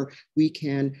 or we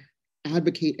can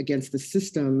advocate against the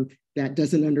system that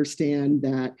doesn't understand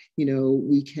that, you know,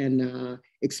 we can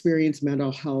experience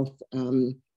mental health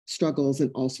struggles in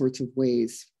all sorts of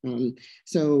ways.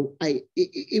 So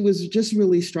it was just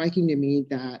really striking to me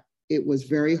that it was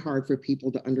very hard for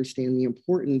people to understand the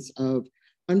importance of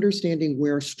understanding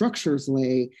where structures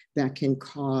lay that can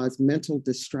cause mental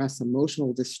distress,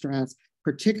 emotional distress,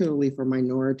 particularly for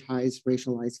minoritized,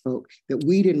 racialized folk, that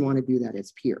we didn't want to do that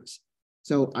as peers.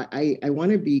 So I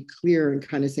want to be clear and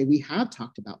kind of say we have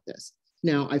talked about this.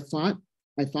 Now, I thought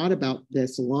about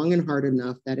this long and hard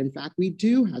enough that in fact we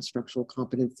do have structural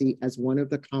competency as one of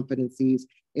the competencies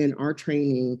in our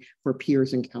training for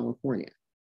peers in California.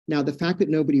 Now, the fact that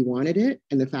nobody wanted it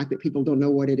and the fact that people don't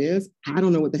know what it is, I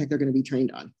don't know what the heck they're going to be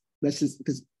trained on. That's just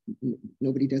because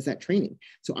nobody does that training.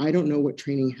 So I don't know what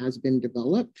training has been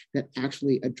developed that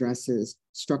actually addresses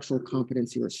structural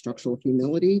competency or structural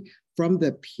humility from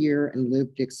the peer and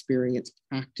lived experience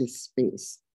practice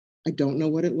space. I don't know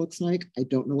what it looks like. I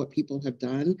don't know what people have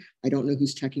done. I don't know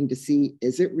who's checking to see,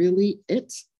 is it really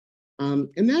it?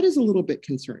 And that is a little bit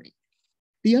concerning.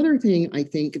 The other thing I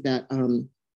think that,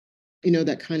 you know,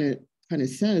 that kind of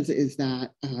says is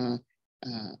that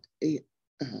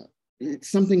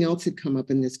something else had come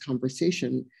up in this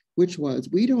conversation, which was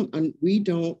a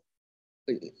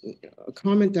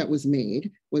comment that was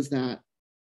made was that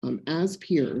as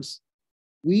peers,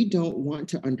 we don't want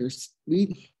to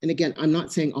understand, and again, I'm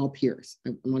not saying all peers,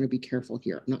 I want to be careful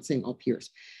here, I'm not saying all peers,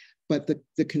 but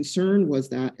the concern was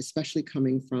that, especially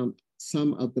coming from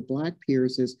some of the Black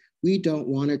peers, is we don't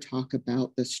want to talk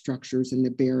about the structures and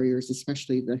the barriers,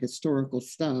 especially the historical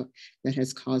stuff that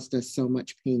has caused us so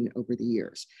much pain over the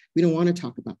years. We don't want to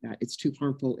talk about that. It's too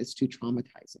harmful, it's too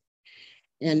traumatizing.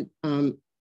 And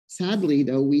sadly,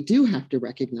 though, we do have to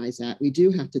recognize that. We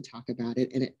do have to talk about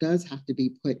it, and it does have to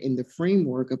be put in the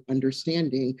framework of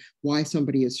understanding why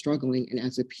somebody is struggling, and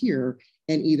as a peer,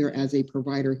 and either as a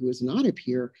provider who is not a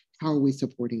peer, how are we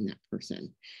supporting that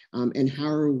person? And how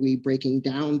are we breaking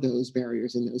down those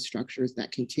barriers and those structures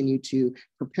that continue to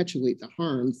perpetuate the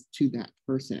harms to that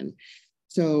person?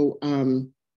 So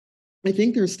I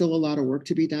think there's still a lot of work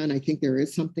to be done. I think there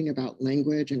is something about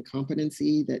language and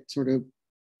competency that sort of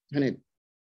kind of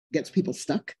gets people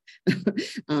stuck.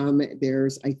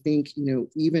 There's, I think, you know,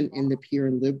 even in the peer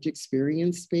and lived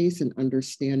experience space, and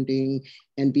understanding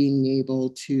and being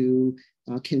able to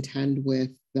contend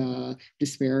with the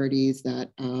disparities that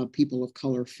people of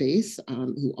color face,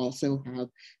 who also have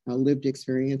a lived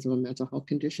experience of a mental health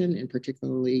condition, and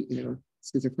particularly, you know,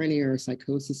 schizophrenia or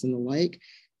psychosis and the like,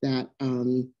 that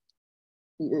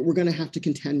we're going to have to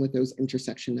contend with those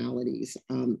intersectionalities.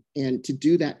 And to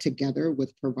do that together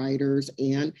with providers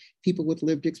and people with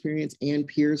lived experience and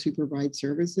peers who provide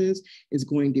services is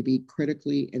going to be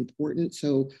critically important.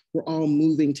 So we're all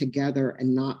moving together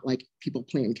and not like people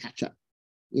playing catch up,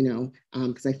 you know,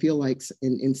 because I feel like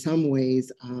in some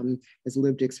ways, as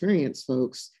lived experience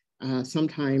folks,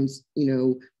 sometimes, you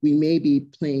know, we may be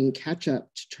playing catch up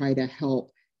to try to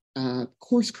help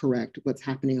course correct what's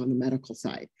happening on the medical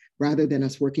side, rather than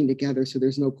us working together. So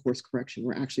there's no course correction.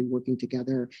 We're actually working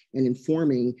together and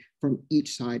informing from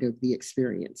each side of the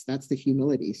experience. That's the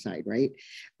humility side, right?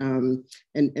 And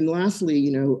lastly,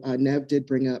 you know, Nev did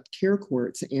bring up care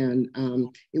courts, and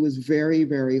it was very,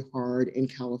 very hard in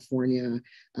California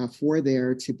for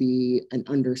there to be an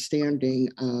understanding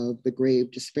of the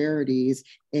grave disparities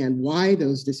and why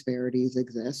those disparities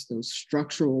exist, those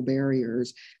structural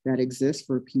barriers that exist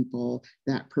for people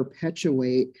that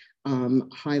perpetuate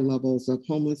high levels of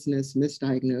homelessness,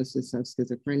 misdiagnosis of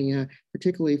schizophrenia,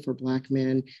 particularly for Black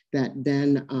men, that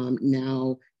then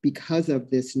now, because of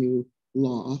this new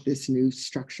law, this new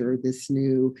structure, this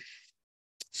new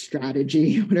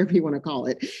strategy, whatever you want to call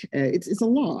it, it's a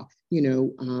law,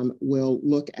 will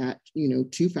look at,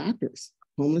 two factors,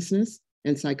 homelessness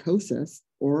and psychosis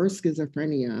or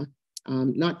schizophrenia,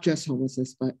 not just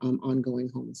homelessness, but ongoing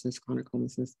homelessness, chronic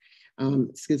homelessness,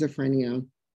 schizophrenia,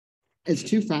 as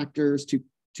two factors to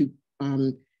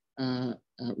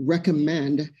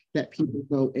recommend that people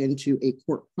go into a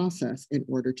court process in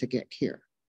order to get care.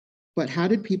 But how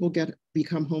did people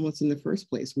become homeless in the first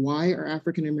place? Why are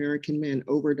African-American men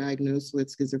overdiagnosed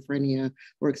with schizophrenia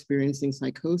or experiencing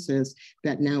psychosis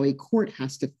that now a court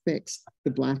has to fix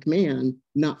the Black man,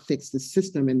 not fix the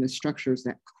system and the structures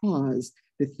that cause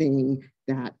the thing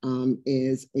that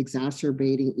is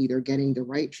exacerbating either getting the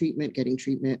right treatment, getting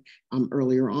treatment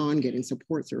earlier on, getting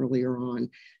supports earlier on.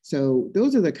 So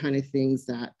those are the kind of things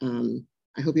that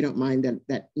I hope you don't mind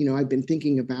that I've been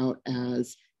thinking about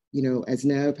as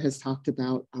Nev has talked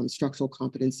about structural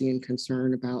competency and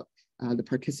concern about the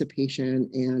participation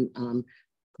and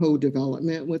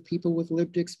co-development with people with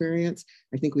lived experience.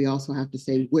 I think we also have to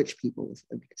say which people with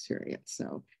lived experience.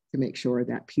 So to make sure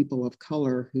that people of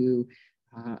color who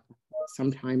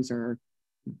sometimes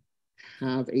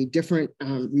have a different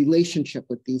relationship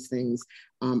with these things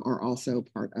are also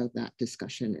part of that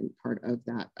discussion and part of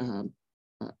that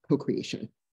co-creation.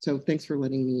 So thanks for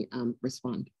letting me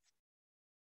respond.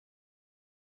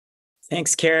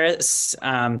 Thanks, Karis.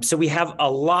 So we have a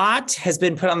lot has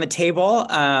been put on the table.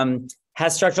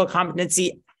 Has structural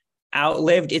competency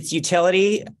outlived its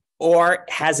utility, or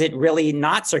has it really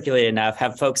not circulated enough?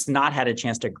 Have folks not had a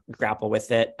chance to grapple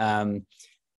with it? And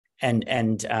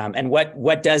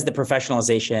what does the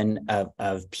professionalization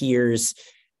of peers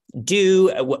do?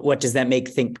 What does that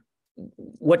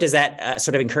what does that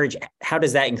sort of encourage? How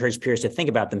does that encourage peers to think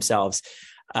about themselves?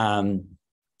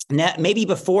 Maybe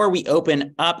before we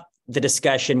open up the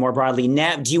discussion more broadly,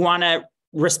 Nev, do you want to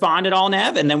respond at all,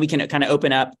 Nev? And then we can kind of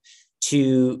open up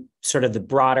to sort of the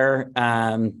broader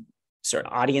sort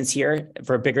of audience here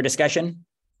for a bigger discussion.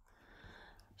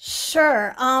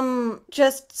 Sure.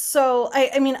 Just so,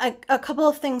 I mean, a couple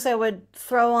of things I would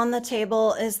throw on the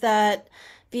table is that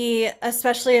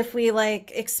especially if we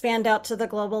expand out to the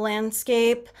global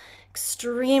landscape,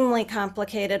 extremely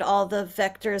complicated, all the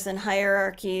vectors and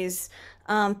hierarchies.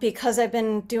 Because I've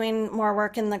been doing more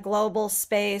work in the global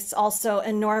space, also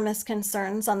enormous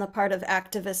concerns on the part of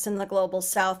activists in the global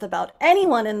South about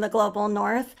anyone in the global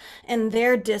North and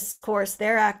their discourse,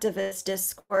 their activist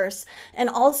discourse. And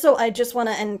also, I just want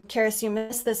to, and Karis, you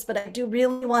missed this, but I do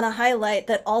really want to highlight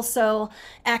that also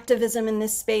activism in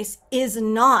this space is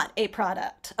not a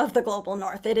product of the global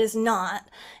North. It is not.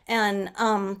 And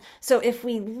so if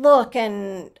we look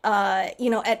and,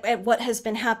 at what has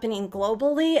been happening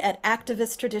globally, at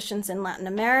activist traditions in Latin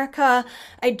America,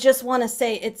 I just want to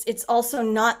say it's also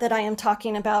not that I am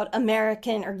talking about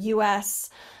American or US,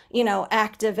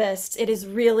 activists. It is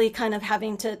really kind of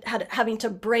having to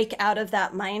break out of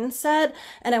that mindset.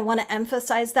 And I want to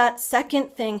emphasize that.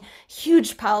 Second thing,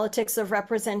 huge politics of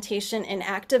representation in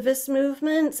activist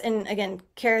movements. And again,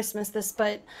 Karis missed this,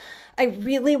 but I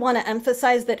really want to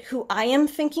emphasize that who I am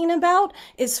thinking about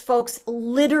is folks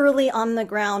literally on the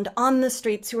ground, on the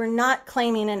streets, who are not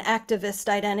claiming an activist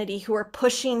identity, who are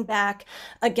pushing back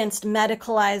against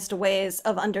medicalized ways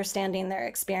of understanding their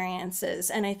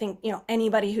experiences. And I think,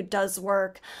 anybody who does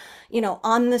work,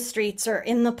 on the streets or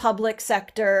in the public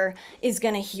sector is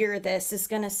going to hear this, is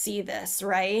going to see this,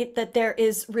 right? That there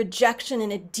is rejection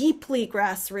in a deeply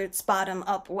grassroots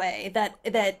bottom-up way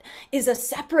that is a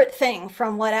separate thing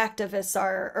from what activists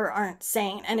are or aren't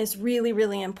saying, and is really,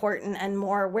 really important and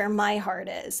more where my heart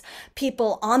is.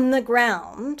 People on the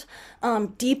ground,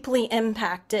 deeply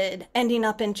impacted, ending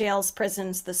up in jails,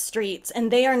 prisons, the streets,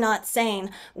 and they are not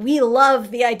saying, we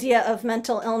love the idea of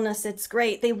mental illness, it's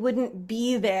great. They wouldn't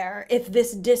be there if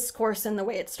this discourse and the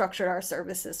way it structured our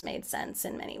services made sense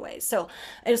in many ways. So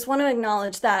I just want to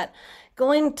acknowledge that.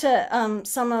 Going to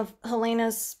some of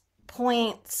Helena's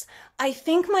points, I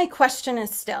think my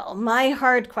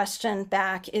hard question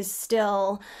back is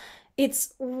still,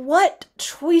 it's what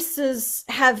choices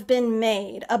have been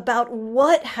made about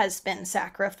what has been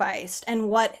sacrificed and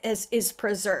what is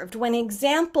preserved when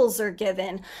examples are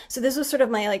given. So this was sort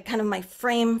of my kind of my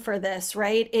frame for this,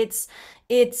 right? It's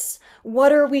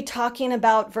what are we talking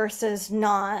about versus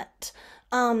not?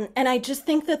 And I just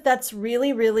think that that's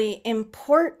really, really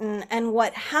important. And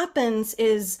what happens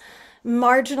is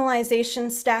marginalization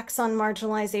stacks on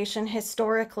marginalization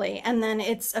historically, and then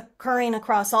it's occurring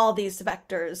across all these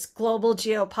vectors: global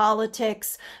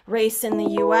geopolitics, race in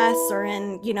the US or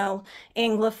in,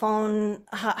 Anglophone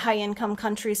high-income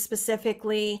countries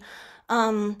specifically,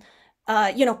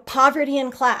 poverty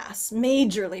and class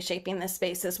majorly shaping this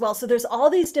space as well. So there's all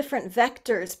these different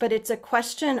vectors, but it's a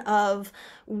question of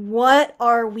what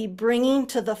are we bringing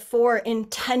to the fore,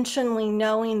 intentionally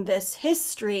knowing this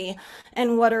history,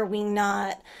 and what are we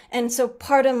not? And so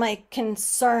part of my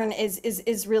concern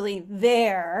is really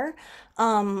there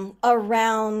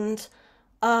around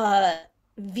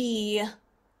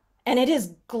and it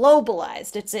is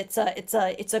globalized.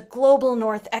 It's a global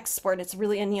North export. It's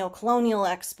really a neo-colonial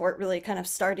export, really kind of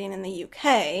starting in the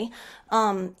UK,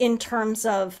 in terms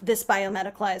of this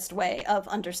biomedicalized way of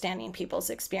understanding people's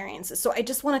experiences. So I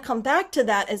just want to come back to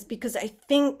that, as because I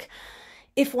think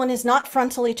if one is not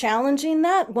frontally challenging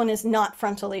that, one is not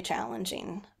frontally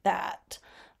challenging that.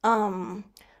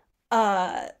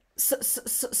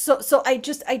 So I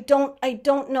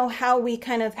don't know how we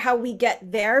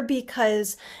get there,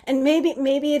 because, and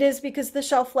maybe it is because the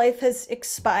shelf life has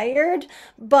expired,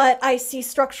 but I see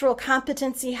structural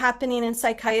competency happening in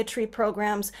psychiatry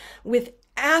programs with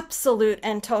absolute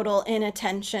and total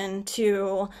inattention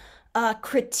to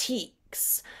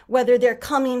critiques, whether they're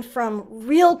coming from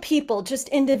real people, just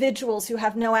individuals who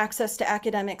have no access to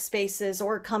academic spaces,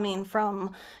 or coming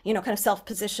from, kind of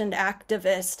self-positioned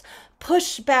activists,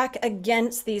 push back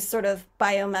against these sort of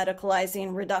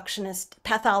biomedicalizing, reductionist,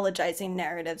 pathologizing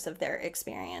narratives of their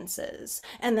experiences,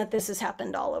 and that this has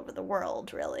happened all over the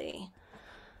world, really.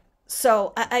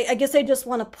 So I guess I just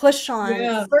want to push on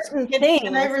certain things.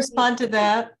 Can I respond to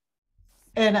that?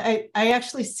 And I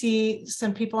actually see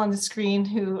some people on the screen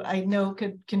who I know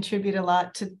could contribute a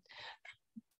lot to.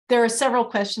 There are several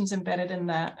questions embedded in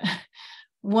that.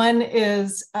 One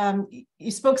is,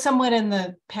 you spoke somewhat in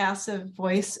the passive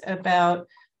voice about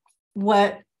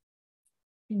what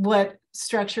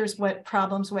structures, what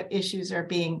problems, what issues are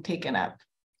being taken up.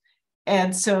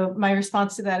 And so my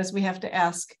response to that is we have to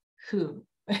ask who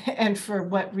and for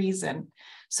what reason.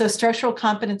 So structural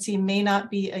competency may not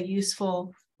be a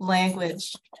useful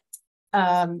language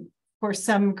for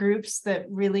some groups that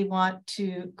really want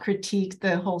to critique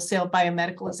the wholesale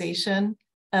biomedicalization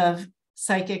of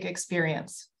psychic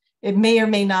experience. It may or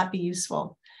may not be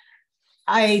useful.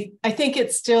 I think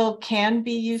it still can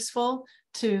be useful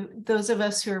to those of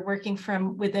us who are working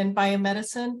from within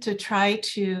biomedicine to try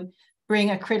to bring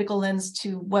a critical lens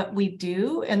to what we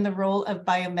do and the role of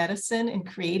biomedicine in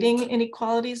creating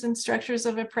inequalities and structures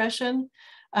of oppression,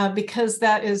 because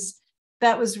that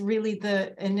was really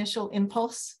the initial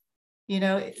impulse.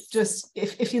 Just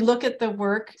if you look at the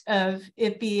work of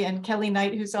Ippy and Kelly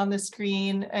Knight, who's on the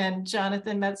screen, and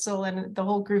Jonathan Metzel and the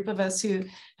whole group of us who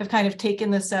have kind of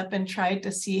taken this up and tried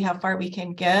to see how far we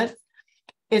can get,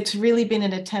 it's really been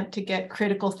an attempt to get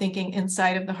critical thinking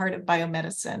inside of the heart of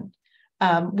biomedicine.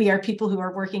 We are people who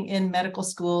are working in medical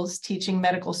schools, teaching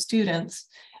medical students,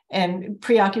 and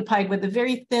preoccupied with a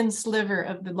very thin sliver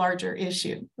of the larger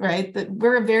issue, right? That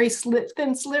we're a very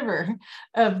thin sliver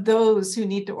of those who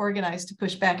need to organize to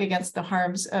push back against the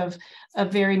harms of a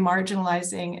very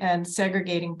marginalizing and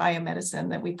segregating biomedicine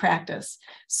that we practice.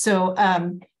 So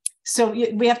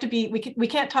we have to be, we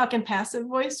can't talk in passive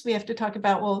voice. We have to talk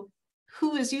about, well,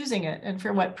 who is using it and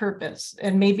for what purpose?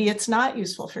 And maybe it's not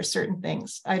useful for certain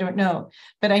things. I don't know.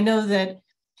 But I know that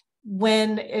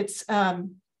when it's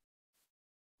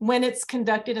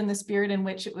conducted in the spirit in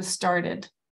which it was started,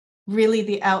 really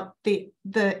the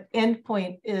end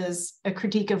point is a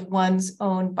critique of one's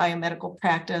own biomedical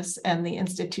practice and the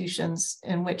institutions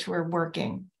in which we're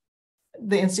working,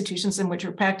 the institutions in which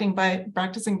we're practicing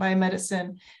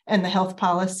biomedicine, and the health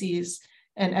policies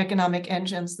and economic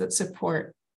engines that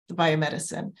support the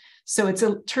biomedicine. So it's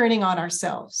a turning on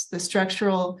ourselves. The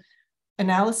structural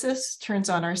analysis turns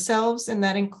on ourselves, and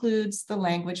that includes the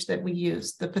language that we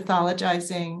use, the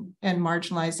pathologizing and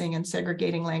marginalizing and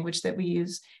segregating language that we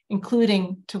use,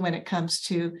 including to when it comes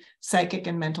to psychic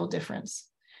and mental difference.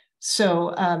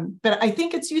 So, but I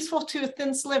think it's useful to a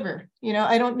thin sliver.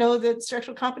 I don't know that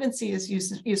structural competency is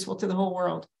useful to the whole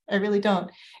world. I really don't.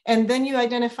 And then you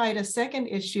identified a second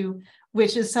issue,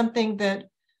 which is something that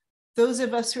those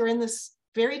of us who are in this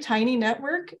very tiny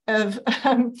network of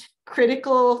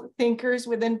critical thinkers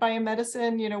within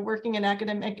biomedicine, working in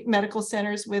academic medical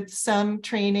centers with some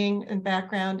training and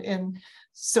background in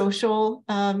social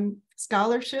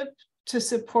scholarship to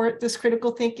support this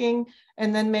critical thinking,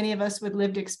 and then many of us with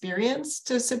lived experience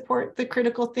to support the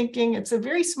critical thinking. It's a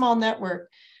very small network,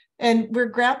 and we're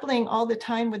grappling all the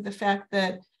time with the fact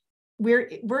that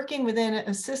we're working within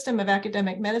a system of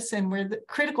academic medicine where the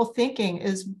critical thinking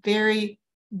is very,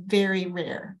 very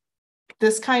rare.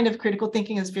 This kind of critical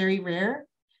thinking is very rare.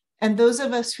 And those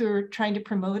of us who are trying to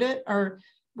promote it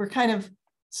we're kind of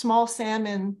small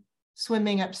salmon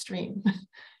swimming upstream.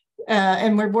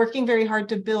 And we're working very hard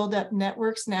to build up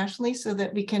networks nationally so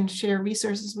that we can share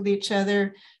resources with each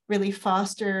other, really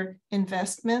foster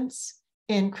investments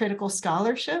in critical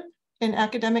scholarship in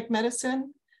academic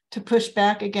medicine to push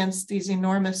back against these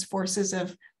enormous forces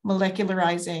of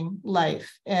molecularizing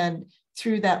life, and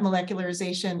through that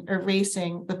molecularization,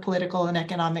 erasing the political and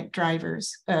economic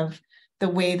drivers of the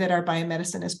way that our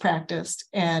biomedicine is practiced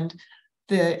and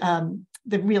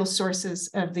the real sources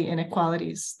of the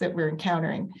inequalities that we're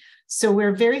encountering. So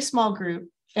we're a very small group,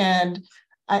 and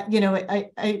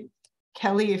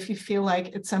Kelly, if you feel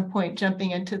like at some point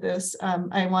jumping into this,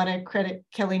 I want to credit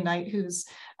Kelly Knight, who's,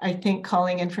 I think,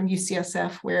 calling in from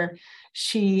UCSF, where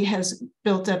she has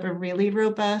built up a really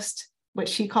robust, what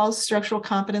she calls structural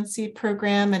competency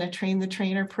program and a train the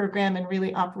trainer program, and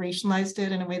really operationalized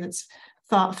it in a way that's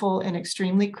thoughtful and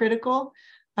extremely critical.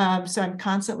 So I'm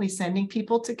constantly sending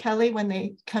people to Kelly when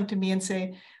they come to me and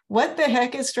say, what the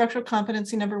heck is structural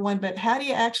competency #1, but how do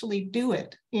you actually do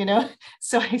it?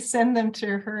 So I send them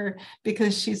to her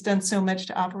because she's done so much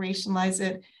to operationalize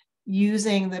it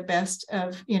using the best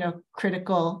of,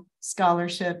 critical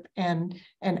scholarship and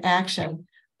action.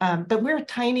 But we're a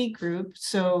tiny group.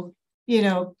 So,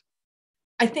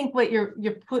 I think what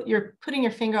you're putting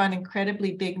your finger on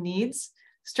incredibly big needs.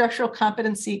 Structural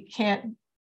competency can't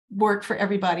work for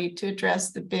everybody to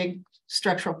address the big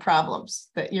structural problems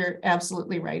that you're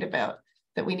absolutely right about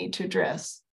that we need to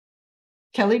address.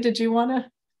 Kelly, did you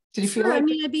feel Sure. like? I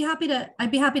mean, I'd be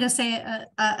happy to say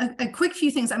a quick few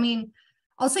things. I mean,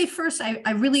 I'll say first,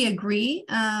 I really agree,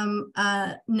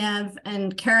 Nev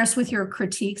and Karis, with your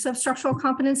critiques of structural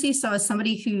competency. So as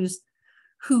somebody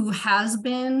who has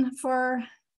been for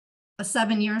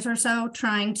 7 years or so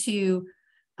trying to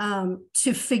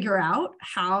figure out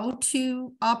how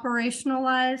to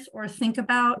operationalize or think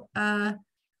about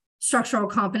structural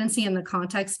competency in the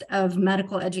context of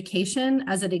medical education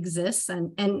as it exists,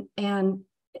 and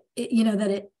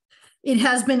that it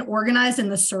has been organized in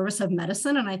the service of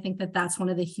medicine, and I think that that's one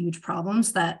of the huge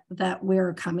problems that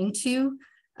we're coming to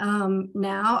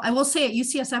now. I will say at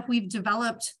UCSF we've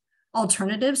developed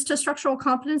alternatives to structural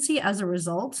competency as a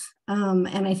result.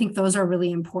 And I think those are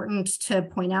really important to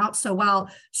point out. So while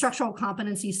structural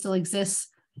competency still exists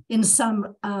in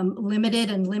some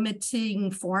limited and limiting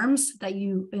forms that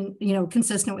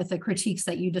consistent with the critiques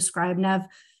that you described, Nev,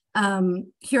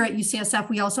 here at UCSF,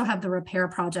 we also have the Repair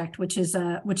Project, which is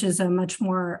a much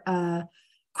more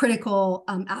critical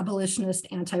abolitionist,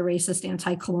 anti-racist,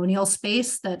 anti-colonial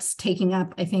space that's taking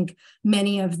up, I think,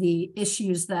 many of the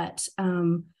issues that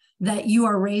you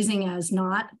are raising as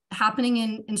not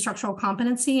happening in structural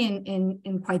competency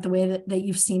in quite the way that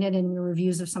you've seen it in your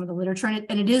reviews of some of the literature.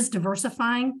 And it is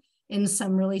diversifying in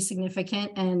some really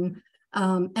significant and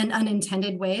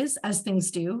unintended ways, as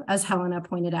things do, as Helena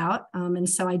pointed out. And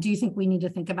so I do think we need to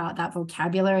think about that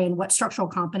vocabulary and what structural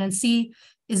competency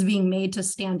is being made to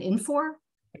stand in for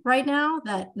right now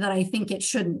that I think it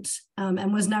shouldn't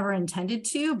and was never intended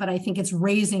to, but I think it's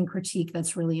raising critique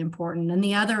that's really important. And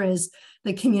the other is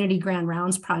the Community Grand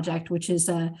Rounds Project, which is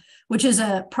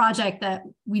a project that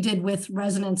we did with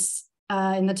residents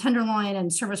in the Tenderloin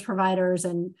and service providers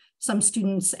and some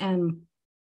students and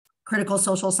critical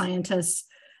social scientists,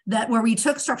 where we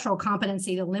took structural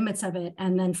competency, the limits of it,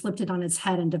 and then flipped it on its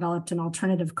head and developed an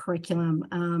alternative curriculum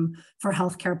for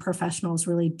healthcare professionals,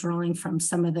 really drawing from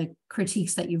some of the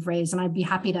critiques that you've raised. And I'd be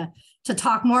happy to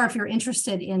talk more if you're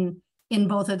interested in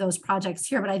both of those projects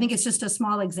here, but I think it's just a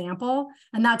small example,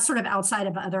 and that's sort of outside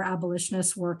of other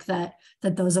abolitionist work that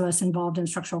those of us involved in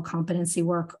structural competency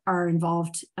work are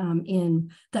involved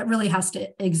in, that really has to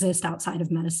exist outside of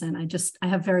medicine. I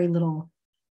have very little.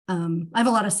 I have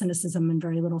a lot of cynicism and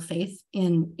very little faith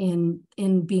in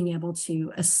being able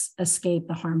to escape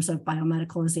the harms of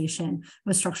biomedicalization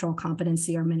with structural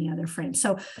competency or many other frames.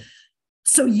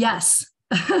 So yes,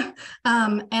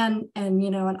 and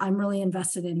I'm really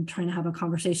invested in trying to have a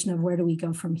conversation of where do we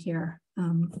go from here,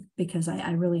 because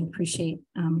I really appreciate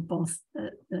both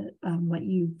what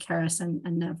you, Karis,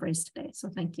 and Nev raised today. So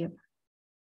thank you.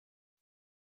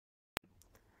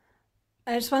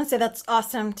 I just want to say that's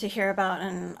awesome to hear about,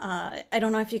 and I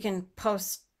don't know if you can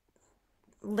post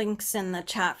links in the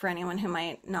chat for anyone who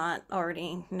might not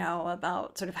already know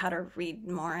about sort of how to read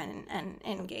more and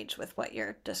engage with what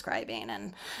you're describing.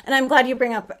 And I'm glad you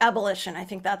bring up abolition. I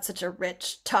think that's such a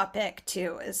rich topic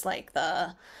too, is like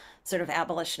the sort of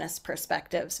abolitionist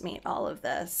perspectives meet all of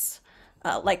this.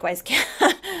 Likewise,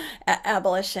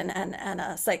 abolition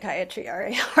and psychiatry are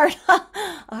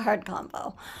a hard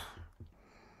combo.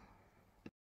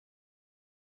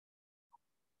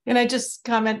 And I just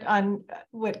comment on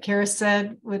what Kara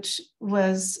said, which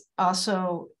was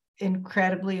also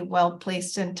incredibly well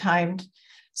placed and timed.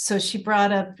 So she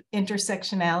brought up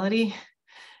intersectionality.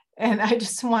 And I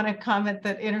just want to comment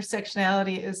that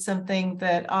intersectionality is something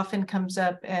that often comes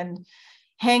up and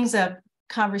hangs up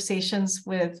conversations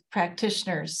with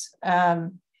practitioners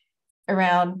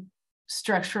around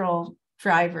structural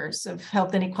drivers of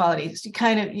health inequalities. You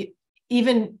kind of,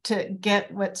 even to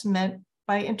get what's meant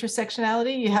by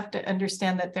intersectionality, you have to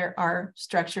understand that there are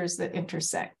structures that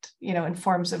intersect, in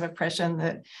forms of oppression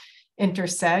that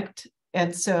intersect.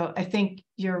 And so I think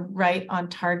you're right on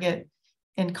target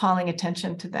in calling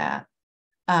attention to that.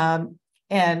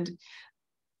 And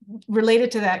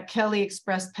related to that, Kelly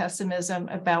expressed pessimism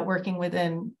about working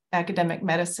within academic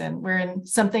medicine. We're in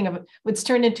something of what's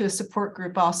turned into a support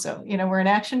group also. We're an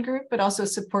action group, but also a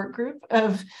support group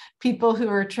of people who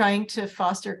are trying to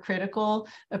foster critical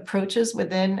approaches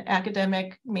within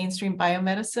academic mainstream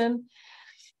biomedicine.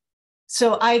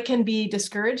 So I can be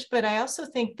discouraged, but I also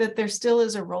think that there still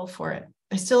is a role for it.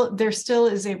 There still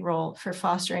is a role for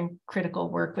fostering critical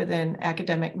work within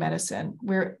academic medicine.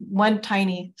 We're one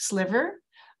tiny sliver,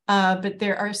 but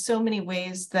there are so many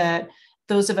ways that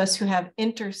those of us who have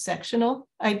intersectional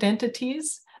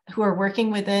identities, who are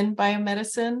working within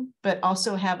biomedicine, but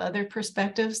also have other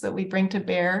perspectives that we bring to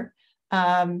bear,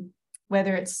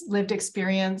 whether it's lived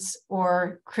experience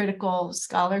or critical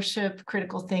scholarship,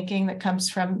 critical thinking that comes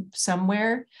from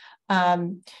somewhere,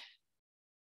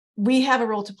 we have a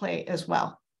role to play as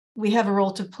well. We have a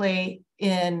role to play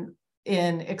in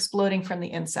exploding from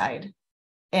the inside.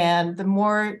 And the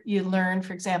more you learn,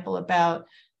 for example, about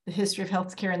the history of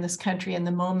healthcare in this country and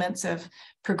the moments of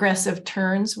progressive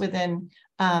turns within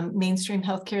mainstream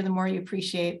healthcare, the more you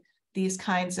appreciate these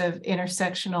kinds of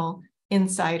intersectional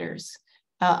insiders.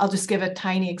 I'll just give a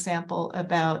tiny example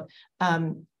about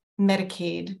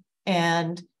Medicaid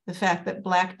and the fact that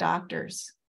Black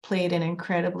doctors played an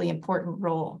incredibly important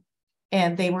role,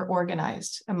 and they were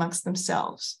organized amongst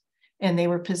themselves, and they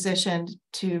were positioned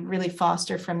to really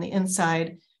foster from the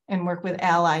inside and work with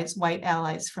allies, white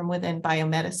allies from within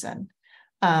biomedicine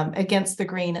against the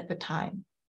grain at the time.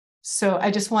 So I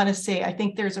just want to say, I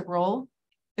think there's a role.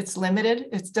 It's limited.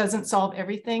 It doesn't solve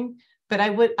everything, but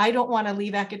I don't want to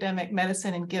leave academic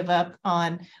medicine and give up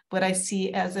on what I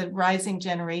see as a rising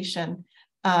generation.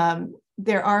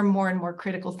 There are more and more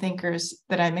critical thinkers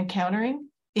that I'm encountering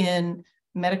in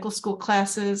medical school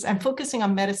classes. I'm focusing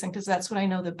on medicine because that's what I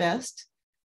know the best,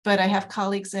 but I have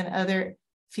colleagues in other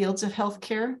fields of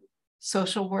healthcare,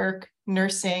 social work,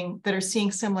 nursing, that are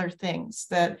seeing similar things,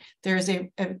 that there's a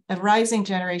rising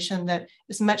generation that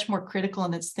is much more critical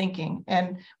in its thinking.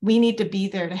 And we need to be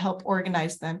there to help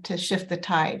organize them to shift the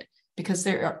tide, because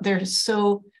there's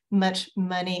so much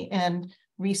money and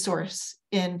resource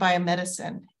in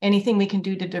biomedicine. Anything we can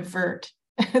do to divert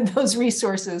those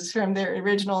resources from their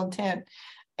original intent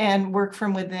and work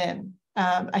from within,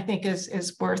 I think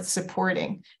is worth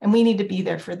supporting. And we need to be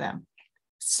there for them.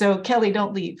 So Kelly,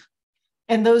 don't leave.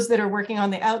 And those that are working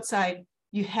on the outside,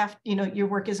 you have, your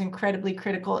work is incredibly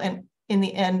critical and in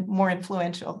the end, more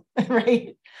influential,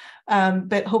 right?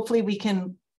 But hopefully we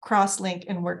can cross-link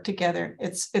and work together.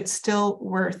 It's still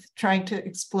worth trying to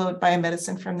explode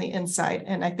biomedicine from the inside.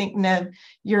 And I think, Nev,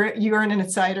 you're an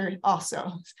insider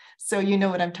also. So you know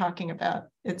what I'm talking about.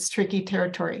 It's tricky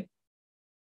territory,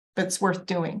 but it's worth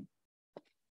doing.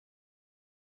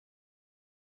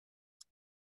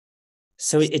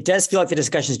 So it does feel like the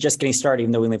discussion is just getting started,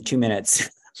 even though we only have 2 minutes.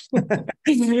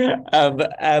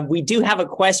 We do have a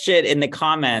question in the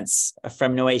comments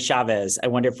from Noe Chavez. I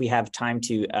wonder if we have time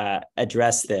to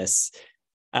address this.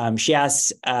 She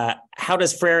asks, how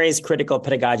does Freire's critical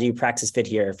pedagogy praxis fit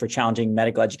here for challenging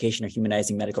medical education or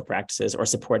humanizing medical practices, or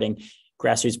supporting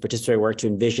grassroots participatory work to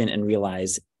envision and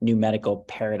realize new medical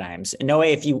paradigms? And Noe,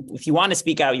 if you want to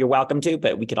speak out, you're welcome to,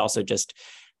 but we could also just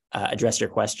address your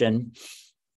question.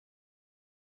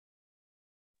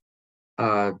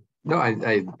 No,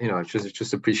 I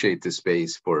just appreciate the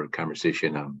space for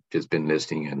conversation. I've just been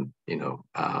listening, and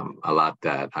a lot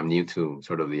that I'm new to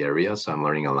sort of the area, so I'm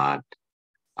learning a lot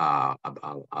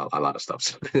about a lot of stuff.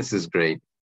 So this is great,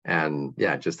 and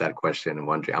yeah, just that question and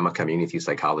wondering. I'm a community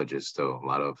psychologist, so a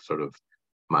lot of sort of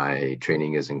my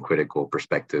training is in critical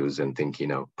perspectives and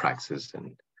thinking of praxis,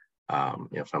 and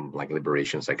from like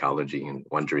liberation psychology, and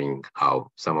wondering how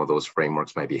some of those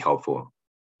frameworks might be helpful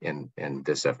in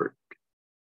this effort.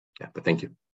 Yeah, but thank you.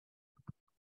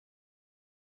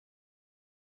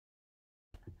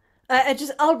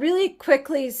 I'll really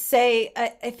quickly say,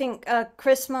 I think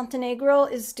Chris Montenegro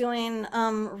is doing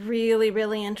really,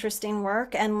 really interesting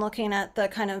work and looking at the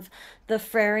kind of the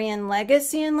Freirean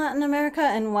legacy in Latin America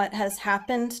and what has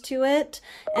happened to it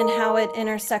and how it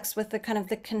intersects with the kind of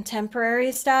the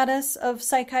contemporary status of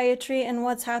psychiatry and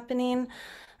what's happening.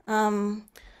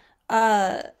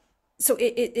 So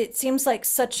it seems like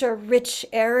such a rich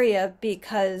area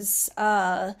because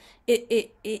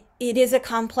it is a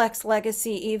complex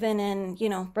legacy even in, you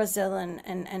know, Brazil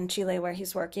and Chile where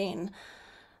he's working.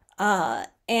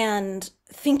 And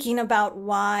thinking about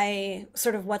why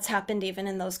sort of what's happened even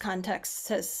in those contexts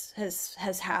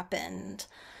has happened.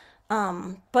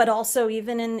 But also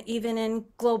even in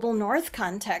global North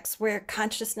contexts where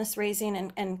consciousness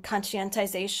raising and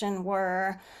conscientization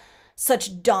were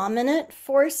such dominant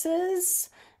forces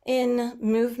in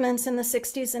movements in the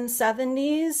 60s and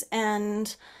 70s.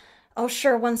 And oh,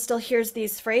 sure, one still hears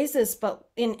these phrases, but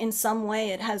in some way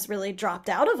it has really dropped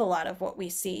out of a lot of what we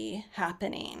see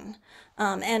happening.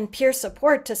 And peer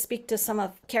support, to speak to some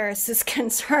of Karis's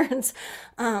concerns,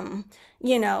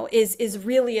 you know, is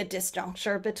really a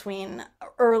disjuncture between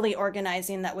early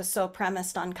organizing that was so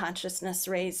premised on consciousness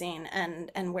raising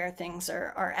and where things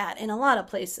are at in a lot of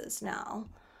places now.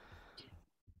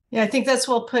 Yeah, I think that's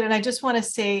well put. And I just want to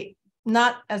say,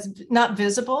 not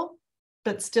visible,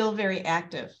 but still very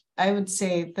active. I would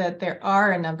say that there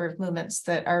are a number of movements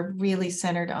that are really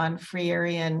centered on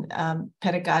Freirean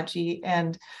pedagogy.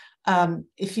 And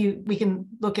we can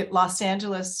look at Los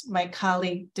Angeles, my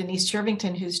colleague Denise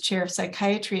Shervington, who's chair of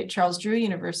psychiatry at Charles Drew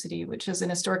University, which is an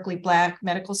historically Black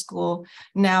medical school,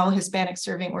 now Hispanic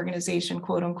serving organization,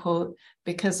 quote unquote,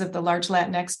 because of the large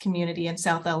Latinx community in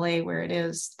South LA, where it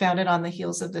is, founded on the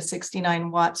heels of the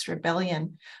 69 Watts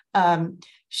rebellion.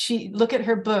 Look at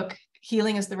her book,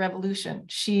 Healing is the Revolution.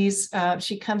 She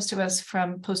comes to us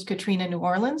from post-Katrina New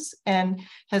Orleans and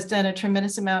has done a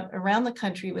tremendous amount around the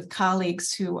country with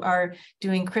colleagues who are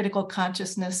doing critical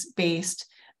consciousness-based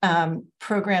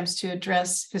programs to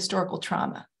address historical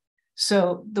trauma.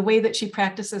 So the way that she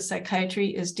practices psychiatry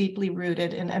is deeply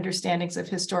rooted in understandings of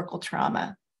historical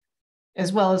trauma,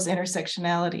 as well as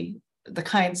intersectionality, the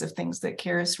kinds of things that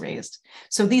Karis raised.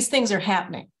 So these things are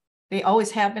happening. They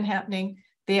always have been happening.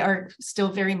 They are still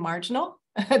very marginal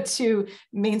to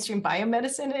mainstream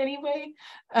biomedicine anyway.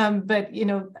 But, you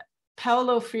know,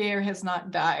 Paulo Freire has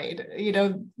not died. You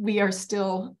know, we are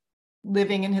still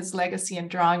living in his legacy and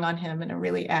drawing on him in a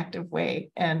really active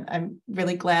way. And I'm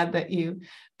really glad that you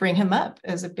bring him up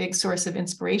as a big source of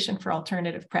inspiration for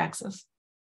alternative praxis.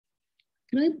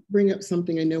 Can I bring up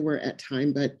something? I know we're at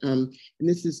time, but and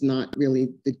this is not really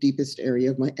the deepest area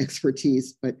of my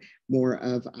expertise, but more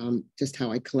of just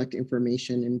how I collect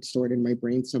information and store it in my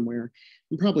brain somewhere.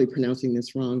 I'm probably pronouncing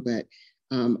this wrong, but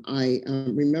I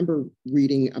remember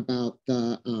reading about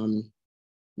the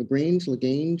Lagrange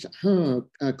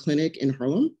clinic in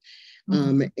Harlem.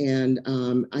 And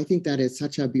I think that is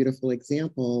such a beautiful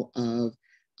example of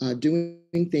doing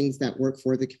things that work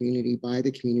for the community, by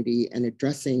the community, and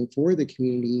addressing for the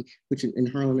community, which in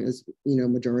Harlem is, you know,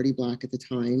 majority Black at the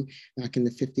time, back in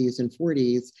the 50s and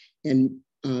 40s. And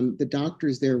the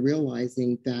doctors there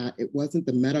realizing that it wasn't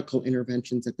the medical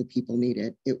interventions that the people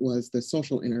needed, it was the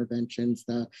social interventions,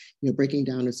 the, you know, breaking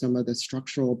down of some of the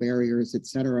structural barriers, et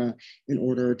cetera, in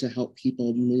order to help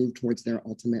people move towards their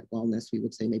ultimate wellness. We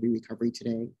would say maybe recovery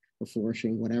today or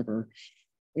flourishing, whatever.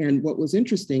 And what was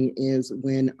interesting is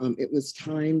when it was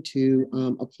time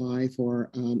to apply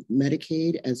for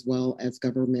Medicaid as well as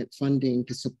government funding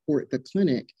to support the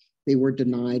clinic, they were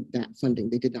denied that funding.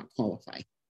 They did not qualify.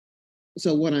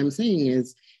 So what I'm saying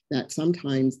is that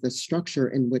sometimes the structure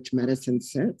in which medicine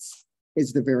sits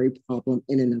is the very problem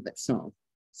in and of itself.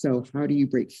 So how do you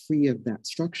break free of that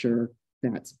structure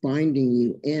that's binding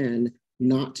you in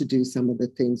not to do some of the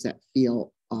things that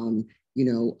feel you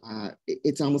know,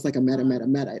 it's almost like a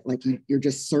meta, like you're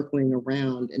just circling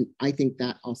around. And I think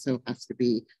that also has to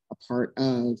be a part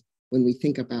of when we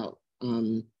think about,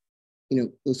 you know,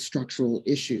 those structural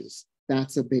issues.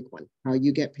 That's a big one. How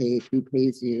you get paid, who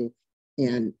pays you,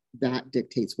 and that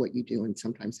dictates what you do and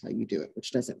sometimes how you do it,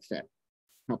 which doesn't fit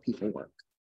how people work.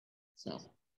 So,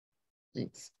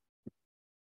 thanks.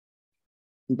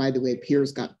 And by the way,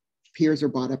 peers are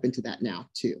brought up into that now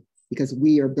too, because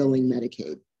we are billing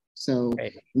Medicaid. So,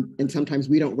 and sometimes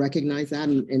we don't recognize that,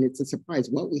 and it's a surprise.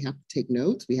 What, we have to take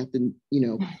notes? We have to, you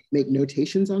know, make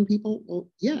notations on people? Well,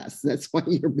 yes, that's why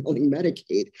you're billing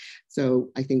Medicaid. So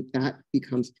I think that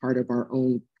becomes part of our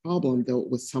own problem, though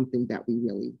it was something that we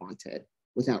really wanted,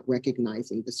 without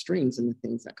recognizing the strings and the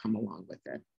things that come along with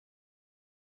it.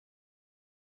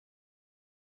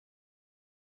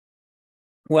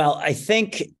 Well, I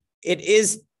think it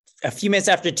is a few minutes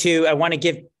after 2. I want to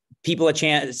give people a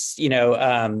chance.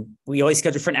 We always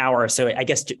schedule for an hour. So I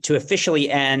guess to officially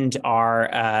end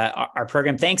our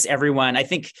program, thanks everyone. I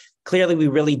think clearly we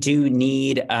really do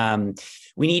need,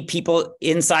 we need people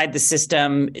inside the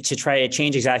system to try to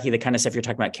change exactly the kind of stuff you're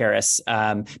talking about, Karis.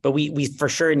 But we for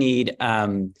sure need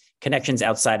connections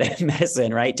outside of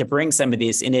medicine, right? To bring some of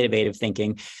this innovative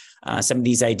thinking, some of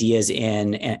these ideas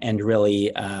in and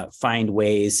really find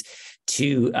ways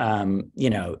to,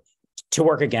 to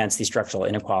work against these structural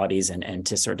inequalities and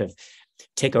to sort of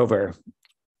take over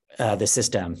the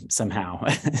system somehow.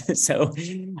 So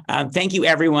thank you,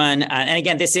 everyone. And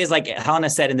again, this is, like Helena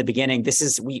said in the beginning,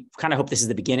 we kind of hope this is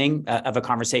the beginning of a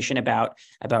conversation about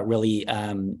really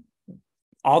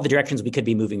all the directions we could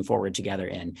be moving forward together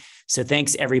in. So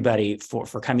thanks everybody for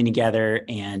coming together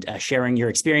and sharing your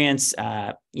experience,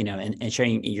 and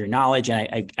sharing your knowledge.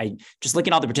 And I just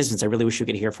looking at all the participants, I really wish we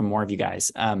could hear from more of you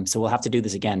guys. So we'll have to do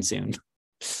this again soon.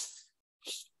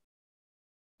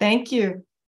 Thank you.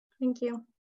 Thank you.